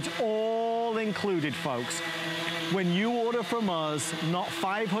extras. It's all included, folks. When you order from us, not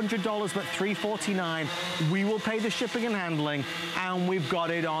 $500, but $349, we will pay the shipping and handling, and we've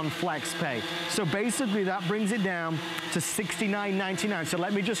got it on FlexPay. So basically, that brings it down to $69.99. So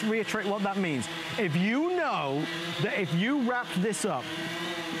let me just reiterate what that means. If you know that if you wrap this up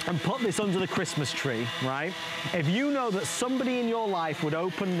and put this under the Christmas tree, right? If you know that somebody in your life would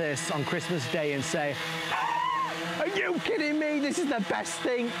open this on Christmas Day and say, are you kidding me? This is the best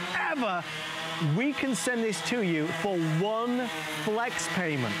thing ever. We can send this to you for one flex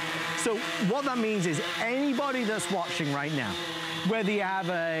payment. So what that means is anybody that's watching right now, whether you have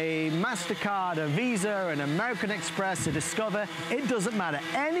a MasterCard, a Visa, an American Express, a Discover, it doesn't matter.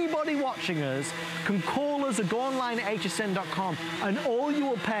 Anybody watching us can call us or go online at hsn.com, and all you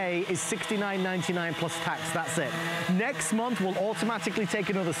will pay is $69.99 plus tax. That's it. Next month, we'll automatically take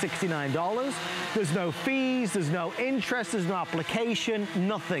another $69. There's no fees, there's no interest, there's no application,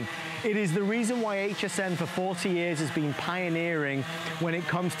 nothing. It is the reason why HSN for 40 years has been pioneering when it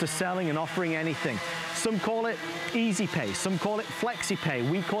comes to selling and offering anything. Some call it Easy Pay, some call it Flexi Pay.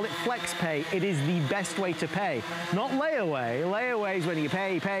 We call it Flex Pay. It is the best way to pay. Not layaway. Layaway is when you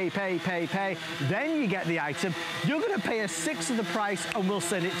pay. Then you get the item. You're going to pay a sixth of the price and we'll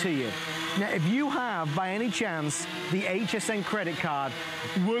send it to you. Now, if you have, by any chance, the HSN credit card,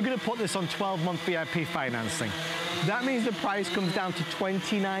 we're going to put this on 12-month VIP financing. That means the price comes down to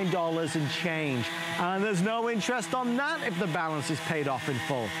 $29 and change. And there's no interest on that if the balance is paid off in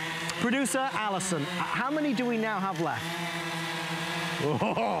full. Producer Allison, how many do we now have left?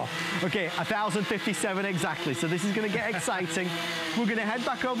 Oh, okay, 1,057 exactly. So this is going to get exciting. We're going to head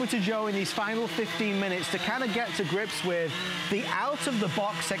back over to Joe in these final 15 minutes to kind of get to grips with the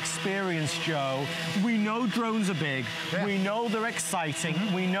out-of-the-box experience, Joe. We know drones are big. Yeah. We know they're exciting.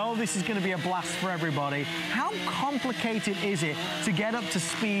 We know this is going to be a blast for everybody. How complicated is it to get up to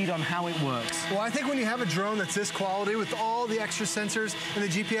speed on how it works? Well, I think when you have a drone that's this quality with all the extra sensors and the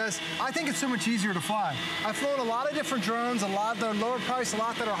GPS, I think it's so much easier to fly. I've flown a lot of different drones, a lot that are lower price, a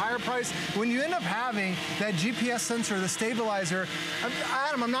lot that are higher price. When you end up having that GPS sensor, the stabilizer,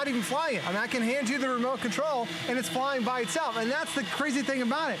 Adam, I'm not even flying it. I mean, I can hand you the remote control and it's flying by itself. And that's the crazy thing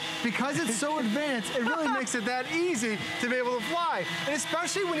about it. Because it's so advanced, it really makes it that easy to be able to fly. And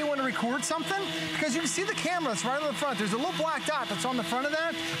especially when you want to record something, because you can see the camera that's right on the front. There's a little black dot that's on the front of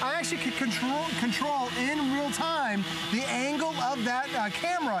that. I actually can control in real time the angle of that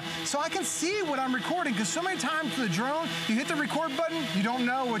camera, so I can see what I'm recording. Because so many times for the drone, you hit the record button, you don't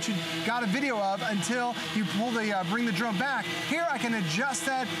know what you got a video of until you pull the bring the drone back. Here I can adjust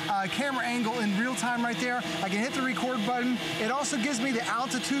that camera angle in real time right there. I can hit the record button. It also gives me the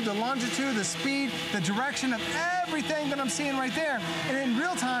altitude, the longitude, the speed, the direction of everything that I'm seeing right there. And in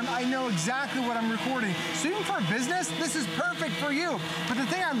real time, I know exactly what I'm recording. So even for a business, this is perfect for you. But the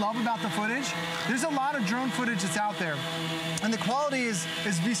thing I love about the footage, there's a lot of drone footage that's out there. And the quality is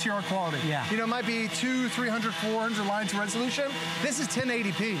VCR quality. Yeah. You know, it might be 200, 300, 400 lines of resolution. This is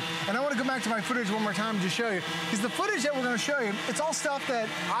 1080p. And I want to go back to my footage one more time to show you. Because the footage that we're going to show you, it's all stuff that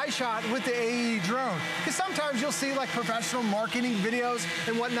I shot with the AE drone. Because sometimes you'll see like professional marketing videos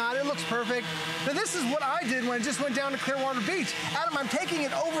and whatnot. It looks perfect. But this is what I did when I just went down to Clearwater Beach. Adam, I'm taking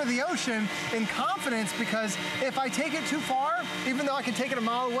it over the ocean in confidence, because if I take it too far, even though I can take it a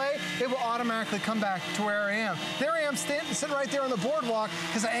mile away, it will automatically come back to where I am. There I am sitting right there on the boardwalk.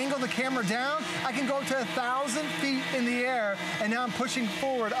 Because I angled the camera down, I can go to 1,000 feet in the air, and now I'm pushing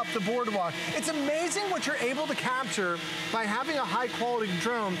forward up the boardwalk. It's amazing what you're able to capture by having a high quality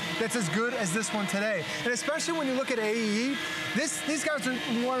drone that's as good as this one today. And especially when you look at AE, these guys are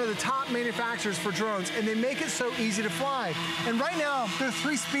one of the top manufacturers for drones, and they make it so easy to fly. And right now, there are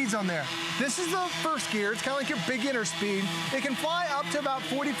 3 speeds on there. This is the first gear. It's kind of like your beginner speed. It can fly up to about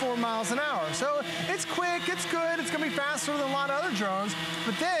 44 miles an hour. So it's quick, it's good, it's gonna be faster than a lot of other drones.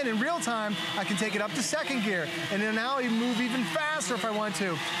 But then in real time, I can take it up to 2nd gear. And then now I move even faster if I want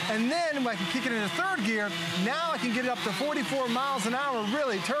to. And then I can kick it into 3rd gear. Now I can get it up to 44 miles an hour,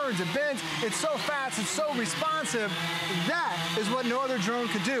 really turns, it bends. It's so fast, it's so responsive. That is what no other drone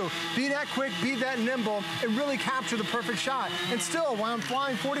could do. Be that quick, be that nimble, and really capture the perfect shot. And still, while I'm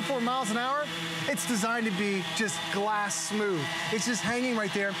flying 44 miles an hour, it's designed to be just glass smooth. It's just hanging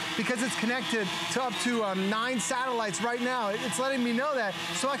right there because it's connected to up to 9 satellites right now. It's letting me know that,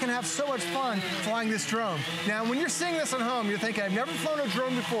 so I can have so much fun flying this drone. Now, when you're seeing this at home, you're thinking, I've never flown a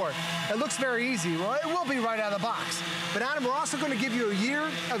drone before. It looks very easy. Well, it will be right out of the box. But Adam, we're also going to give you a year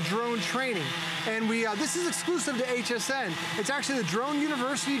of drone training. And this is exclusive to HSN. It's actually the Drone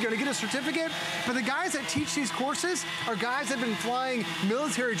University. You're going to get a certificate. But the guys that teach these courses are guys that have been flying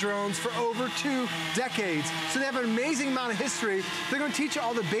military drones for over 2 decades. So they have an amazing amount of history. They're going to teach you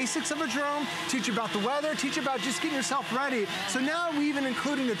all the basics of a drone, teach you about the weather, teach you about just getting yourself ready. So now we're even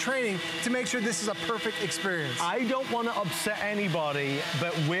including the training to make sure this is a perfect experience. I don't want to upset anybody,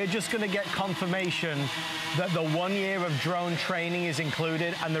 but we're just going to get confirmation that the 1 year of drone training is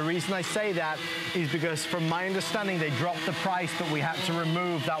included. And the reason I say that is because from my understanding, they dropped the price, but we had to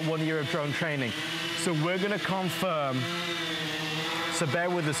remove that 1 year of drone training. So we're going to confirm. So bear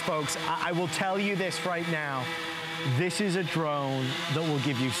with us, folks. I will tell you this right now. This is a drone that will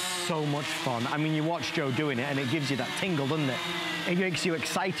give you so much fun. I mean, you watch Joe doing it and it gives you that tingle, doesn't it? It makes you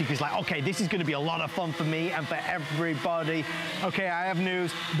excited because, like, okay, this is going to be a lot of fun for me and for everybody. Okay, I have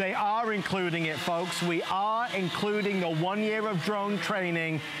news. They are including it, folks. We are including the 1 year of drone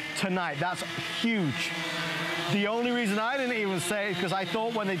training tonight. That's huge. The only reason I didn't even say it is because I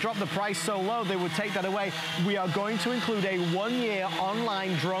thought when they dropped the price so low, they would take that away. We are going to include a 1 year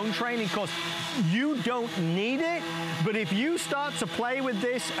online drone training course. You don't need it, but if you start to play with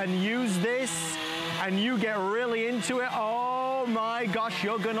this and use this and you get really into it, oh my gosh,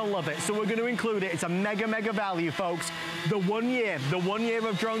 you're gonna love it. So we're gonna include it. It's a mega, mega value, folks. The 1 year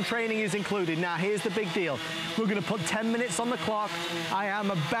of drone training is included. Now, here's the big deal. We're gonna put 10 minutes on the clock. I am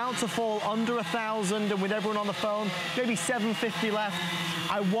about to fall under 1,000, and with everyone on the phone, maybe 750 left.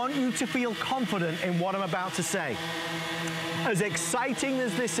 I want you to feel confident in what I'm about to say. As exciting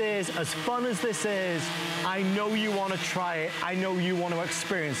as this is, as fun as this is, I know you want to try it. I know you want to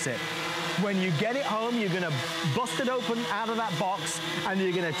experience it. When you get it home, you're gonna bust it open out of that box and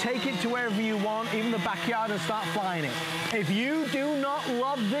you're gonna take it to wherever you want, even the backyard, and start flying it. If you do not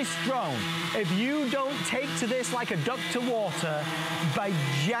love this drone, if you don't take to this like a duck to water, by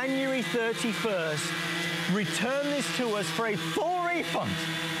January 31st, return this to us for a full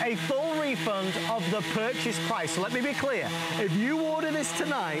refund of the purchase price. So let me be clear. If you order this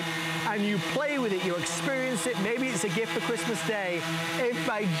tonight and you play with it, you experience it, maybe it's a gift for Christmas Day, if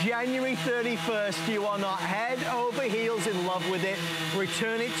by January 31st you are not head over heels in love with it,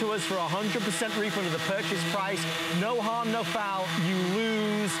 return it to us for 100% refund of the purchase price. No harm, no foul. You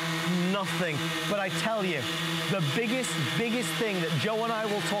lose nothing. But I tell you, the biggest thing that Joe and I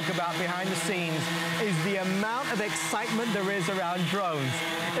will talk about behind the scenes is the amount of excitement there is around drones.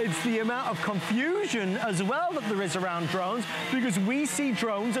 It's the amount of confusion as well that there is around drones, because we see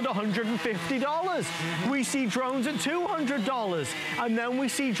drones at $150. We see drones at $200, and then we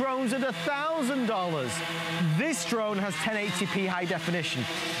see drones at $1,000. This drone has 1080p high definition.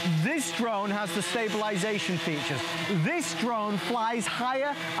 This drone has the stabilization features. This drone flies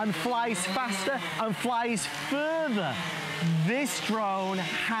higher and flies faster and flies further. This drone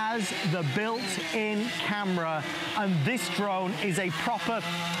has the built-in camera, and this drone is a proper,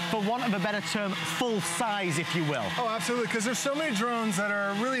 for want of a better term, full size, if you will. Oh, absolutely, because there's so many drones that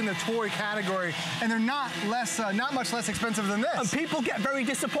are really in the toy category, and they're not much less expensive than this. And people get very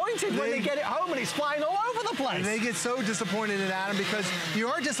disappointed when they get it home and it's flying all over the place. And they get so disappointed in Adam, because you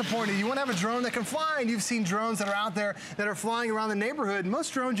are disappointed. You want to have a drone that can fly, and you've seen drones that are out there that are flying around the neighborhood.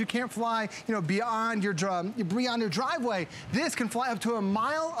 Most drones you can't fly, beyond your driveway. This can fly up to a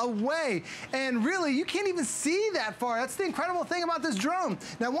mile away, and really, you can't even see that far. That's the incredible thing about this drone.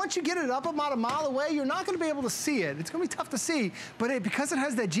 Now, once you get it up about a mile away, you're not going to be able to see it. It's going to be tough to see, but because it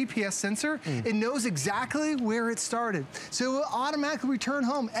has that GPS sensor, it knows exactly where it started. So it will automatically return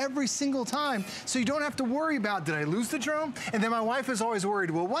home every single time, so you don't have to worry about, did I lose the drone? And then my wife is always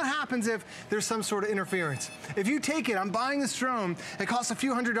worried, well, what happens if there's some sort of interference? If you take it, I'm buying this drone, it costs a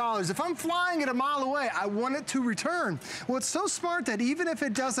few $100s. If I'm flying it a mile away, I want it to return. Well, it's so smart that even if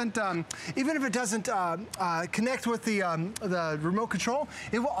it doesn't connect with the remote control,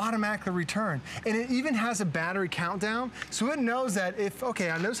 it will automatically return. And it even has a battery countdown, so it knows that it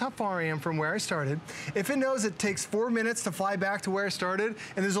knows how far I am from where I started. If it knows it takes 4 minutes to fly back to where I started,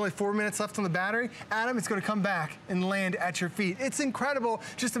 and there's only 4 minutes left on the battery, Adam, it's going to come back and land at your feet. It's incredible,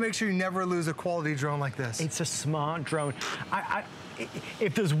 just to make sure you never lose a quality drone like this. It's a smart drone.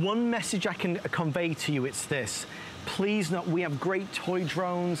 If there's one message I can convey to you, it's this. Please note, we have great toy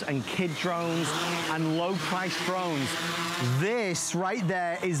drones and kid drones and low-priced drones. This right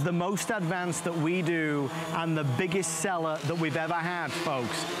there is the most advanced that we do and the biggest seller that we've ever had,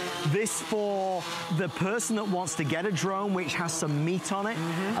 folks. This for the person that wants to get a drone which has some meat on it,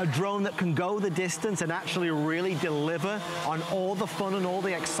 a drone that can go the distance and actually really deliver on all the fun and all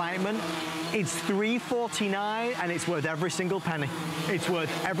the excitement. It's $349 and it's worth every single penny. It's worth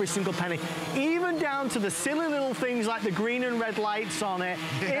every single penny. Even down to the silly little things like the green and red lights on it.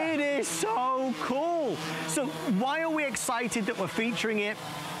 Yeah. It is so cool. So why are we excited that we're featuring it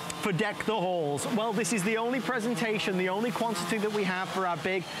for Deck the Halls? Well, this is the only presentation, the only quantity that we have for our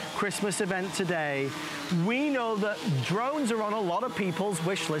big Christmas event today. We know that drones are on a lot of people's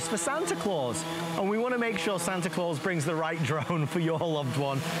wish list for Santa Claus, and we want to make sure Santa Claus brings the right drone for your loved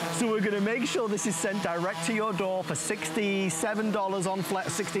one. So we're going to make sure this is sent direct to your door for $67 on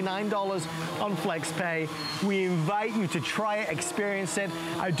Flex, $69 on FlexPay. We invite you to try it, experience it.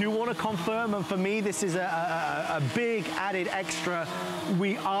 I do want to confirm, and for me, this is a big added extra.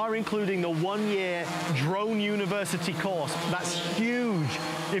 We are including the 1-year Drone University course. That's huge.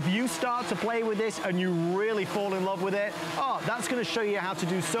 If you start to play with this and you really fall in love with it, that's going to show you how to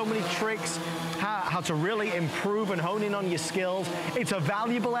do so many tricks, how to really improve and hone in on your skills. It's a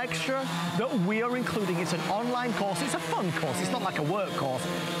valuable extra that we are including. It's an online course. It's a fun course. It's not like a work course.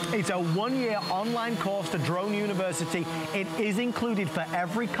 It's a 1-year online course to Drone University. It is included for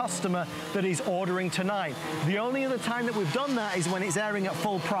every customer that is ordering tonight. The only other time that we've done that is when it's airing at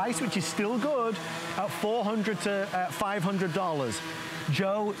full price, which is still good, at $400 to $500.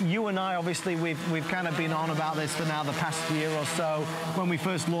 Joe, you and I, obviously, we've kind of been on about this for now the past year or so. When we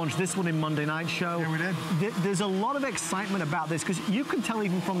first launched this one in Monday Night Show. Yeah, we did. There's a lot of excitement about this, because you can tell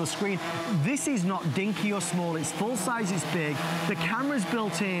even from the screen, this is not dinky or small. It's full size, it's big. The camera's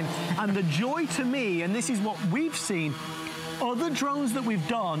built in, and the joy to me, and this is what we've seen, Other drones that we've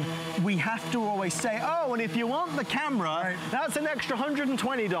done, we have to always say, oh, and if you want the camera, that's an extra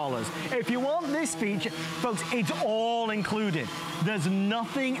 $120. If you want this feature, folks, it's all included. There's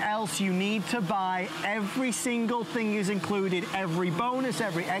nothing else you need to buy. Every single thing is included, every bonus,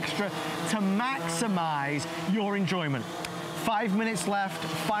 every extra, to maximize your enjoyment. 5 minutes left,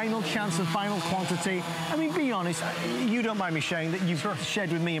 final chance and final quantity. I mean, be honest, you don't mind me sharing that you've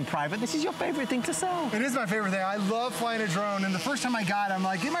shared with me in private. This is your favorite thing to sell. It is my favorite thing. I love flying a drone, and the first time I got it, I'm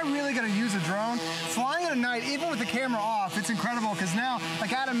like, am I really gonna use a drone? Flying it at night, even with the camera off, it's incredible, because now,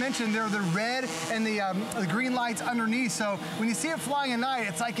 like Adam mentioned, there are the red and the green lights underneath, so when you see it flying at night,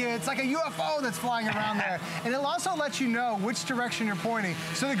 it's like a UFO that's flying around there. And it'll also let you know which direction you're pointing.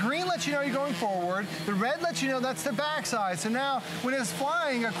 So the green lets you know you're going forward, the red lets you know that's the backside. So now, when it's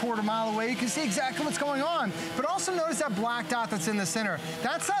flying a quarter mile away, you can see exactly what's going on. But also notice that black dot that's in the center.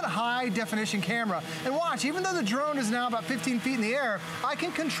 That's that high definition camera. And watch, even though the drone is now about 15 feet in the air, I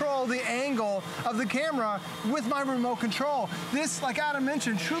can control the angle of the camera with my remote control. This, like Adam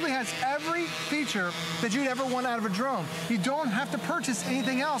mentioned, truly has every feature that you'd ever want out of a drone. You don't have to purchase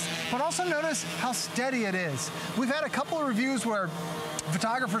anything else, but also notice how steady it is. We've had a couple of reviews where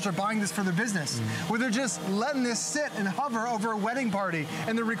photographers are buying this for their business, where they're just letting this sit and hover over a wedding party,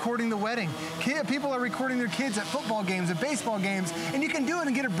 and they're recording the wedding. People are recording their kids at football games, at baseball games, and you can do it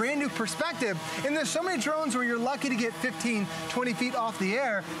and get a brand new perspective. And there's so many drones where you're lucky to get 15, 20 feet off the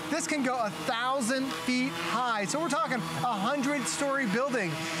air. This can go 1,000 feet high. So we're talking 100-story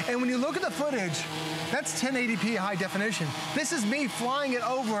building. And when you look at the footage, that's 1080p high definition. This is me flying it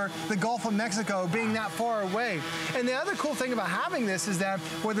over the Gulf of Mexico, being that far away. And the other cool thing about having this is that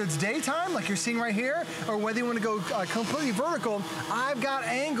whether it's daytime, like you're seeing right here, or whether you want to go completely vertical, I've got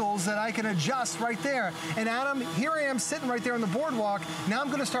angles that I can adjust right there. And Adam, here I am sitting right there on the boardwalk. Now I'm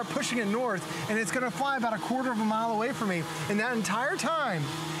going to start pushing it north, and it's going to fly about a quarter of a mile away from me. And that entire time,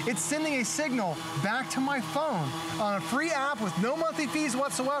 it's sending a signal back to my phone on a free app with no monthly fees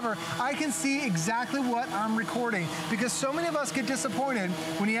whatsoever. I can see exactly what I'm recording, because so many of us get disappointed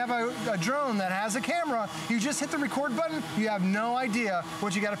when you have a drone that has a camera. You just hit the record button, you have no idea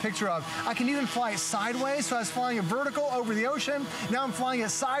what you got a picture of. I can even fly it sideways, so I was flying it vertical over the ocean. Now I'm flying it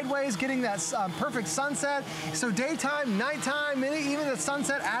sideways, getting that perfect sunset. So daytime, nighttime, even at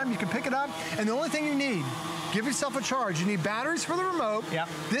sunset, Adam, you can pick it up, and the only thing you need, give yourself a charge. You need batteries for the remote. Yep.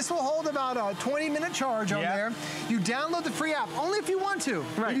 This will hold about a 20-minute charge on there. You download the free app, only if you want to.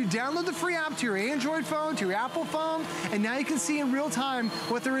 Right. You download the free app to your Android phone, to your Apple phone, and now you can see in real time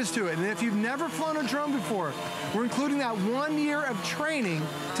what there is to it. And if you've never flown a drone before, we're including that 1 year of training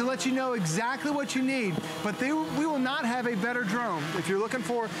to let you know exactly what you need. But we will not have a better drone if you're looking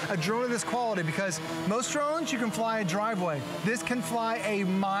for a drone of this quality, because most drones, you can fly a driveway. This can fly a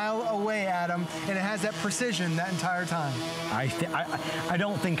mile away, Adam, and it has that precision that entire time. I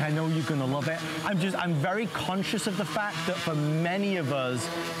don't think I know you're gonna love it. I'm very conscious of the fact that for many of us,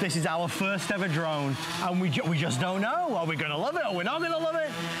 this is our first ever drone, and we just don't know. Are we gonna love it or we're not gonna love it?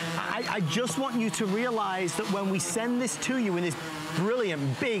 I just want you to realize that when we send this to you in this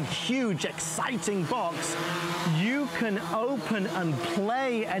brilliant, big, huge, exciting box, you can open and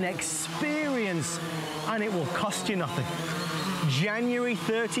play and experience, and it will cost you nothing. January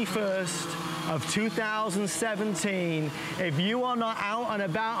 31st, of 2017, if you are not out and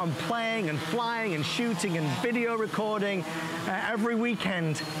about and playing and flying and shooting and video recording every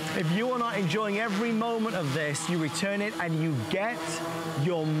weekend, if you are not enjoying every moment of this, you return it and you get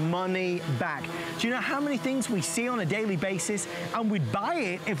your money back. Do you know how many things we see on a daily basis, and we'd buy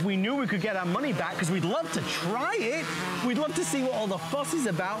it if we knew we could get our money back, because we'd love to try it. We'd love to see what all the fuss is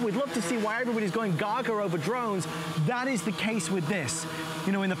about. We'd love to see why everybody's going gaga over drones. That is the case with this.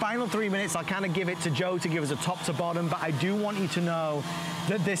 You know, in the final 3 minutes, I'll kind of give it to Joe to give us a top to bottom, but I do want you to know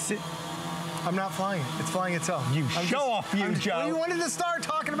that this... I'm not flying it. It's flying itself. You Joe. Well, you wanted to start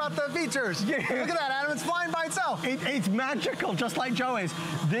talking about the features. Yeah. Look at that, Adam. It's flying by itself. It's magical, just like Joe is.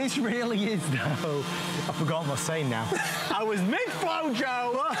 This really is, though. I forgot what I was saying now. I was mid-flow,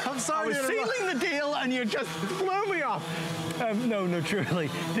 Joe. Well, I'm sorry. I was sealing the deal, and you just blew me off. No,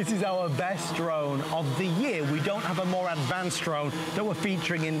 truly. This is our best drone of the year. We don't have a more advanced drone that we're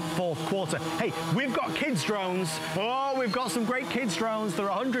featuring in fourth quarter. Hey, we've got kids drones. Oh, we've got some great kids drones. They're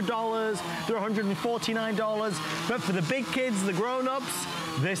 $100. They're $149. But for the big kids, the grown-ups,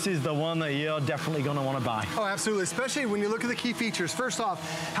 this is the one that you're definitely going to want to buy. Oh, absolutely, especially when you look at the key features. First off,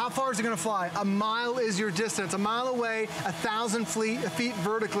 how far is it going to fly? A mile is your distance. A mile away, 1,000 feet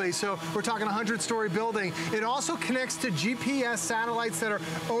vertically. So we're talking a 100-story building. It also connects to GPS satellites that are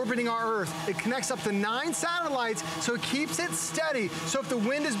orbiting our Earth. It connects up to 9 satellites, so it keeps it steady. So if the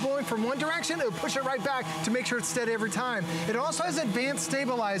wind is blowing from one direction, it'll push it right back to make sure it's steady every time. It also has advanced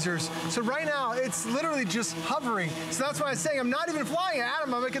stabilizers. So right now, it's literally just hovering. So that's why I was saying I'm not even flying it.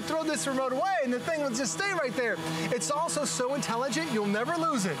 Adam, I could throw this remote away and the thing will just stay right there. It's also so intelligent, you'll never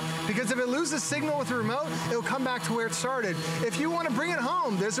lose it. Because if it loses signal with the remote, it'll come back to where it started. If you want to bring it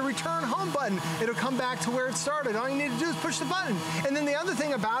home, there's a return home button. It'll come back to where it started. All you need to do is push the button. And then the other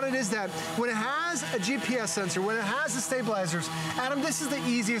thing about it is that when it has a GPS sensor, when it has the stabilizers, Adam, this is the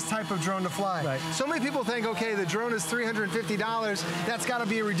easiest type of drone to fly. Right. So many people think, okay, the drone is $350. That's got to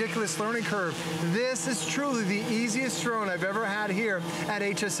be a ridiculous learning curve. This is truly the easiest drone I've ever had here at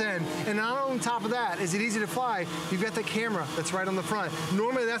HSN. And not on top of that, is it easy to fly? You've got the camera that's right on the front.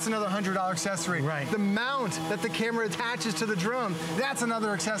 Normally, that's another $100 accessory. Right. The mount that the camera attaches to the drone, that's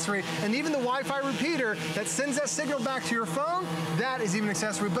another accessory. And even the Wi-Fi repeater that sends that signal back to your phone, that is even an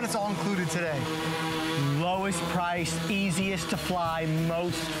accessory, but it's all included today. Lowest price, easiest to fly,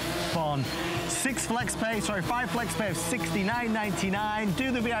 most fun. 5 flex pay of $69.99.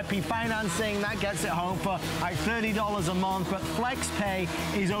 Do the VIP financing, that gets it home for like $30 a month, but flex pay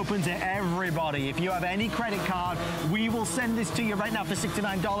is open to everybody. If you have any credit card, we will send this to you right now for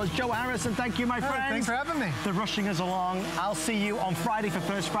 $69. Joe Harrison, thank you, my friend. Thanks for having me. They're rushing us along. I'll see you on Friday for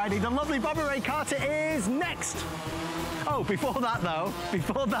First Friday. The lovely Bobby Ray Carter is next. Oh, before that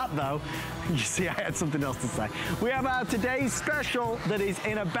though, you see I had something else to say. We have our today's special that is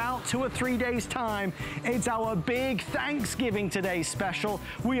in about 2 or 3 days time. It's our big Thanksgiving Today special.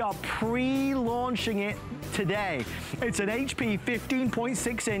 We are pre-launching it today. It's an HP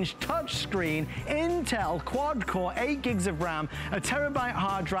 15.6-inch touchscreen, Intel quad-core, 8 gigs of RAM, a terabyte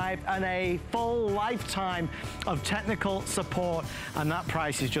hard drive, and a full lifetime of technical support. And that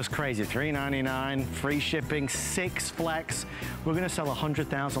price is just crazy. $399, free shipping, 6 flex. We're gonna sell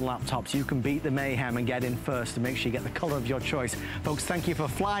 100,000 laptops. You can beat the mayhem and get in first to make sure you get the color of your choice. Folks, thank you for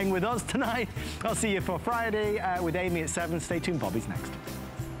flying with us tonight. I'll see you for Friday with Amy at 7. Stay tuned, Bobby's next.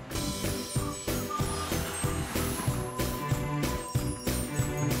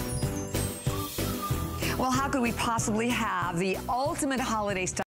 Well, how could we possibly have the ultimate holiday style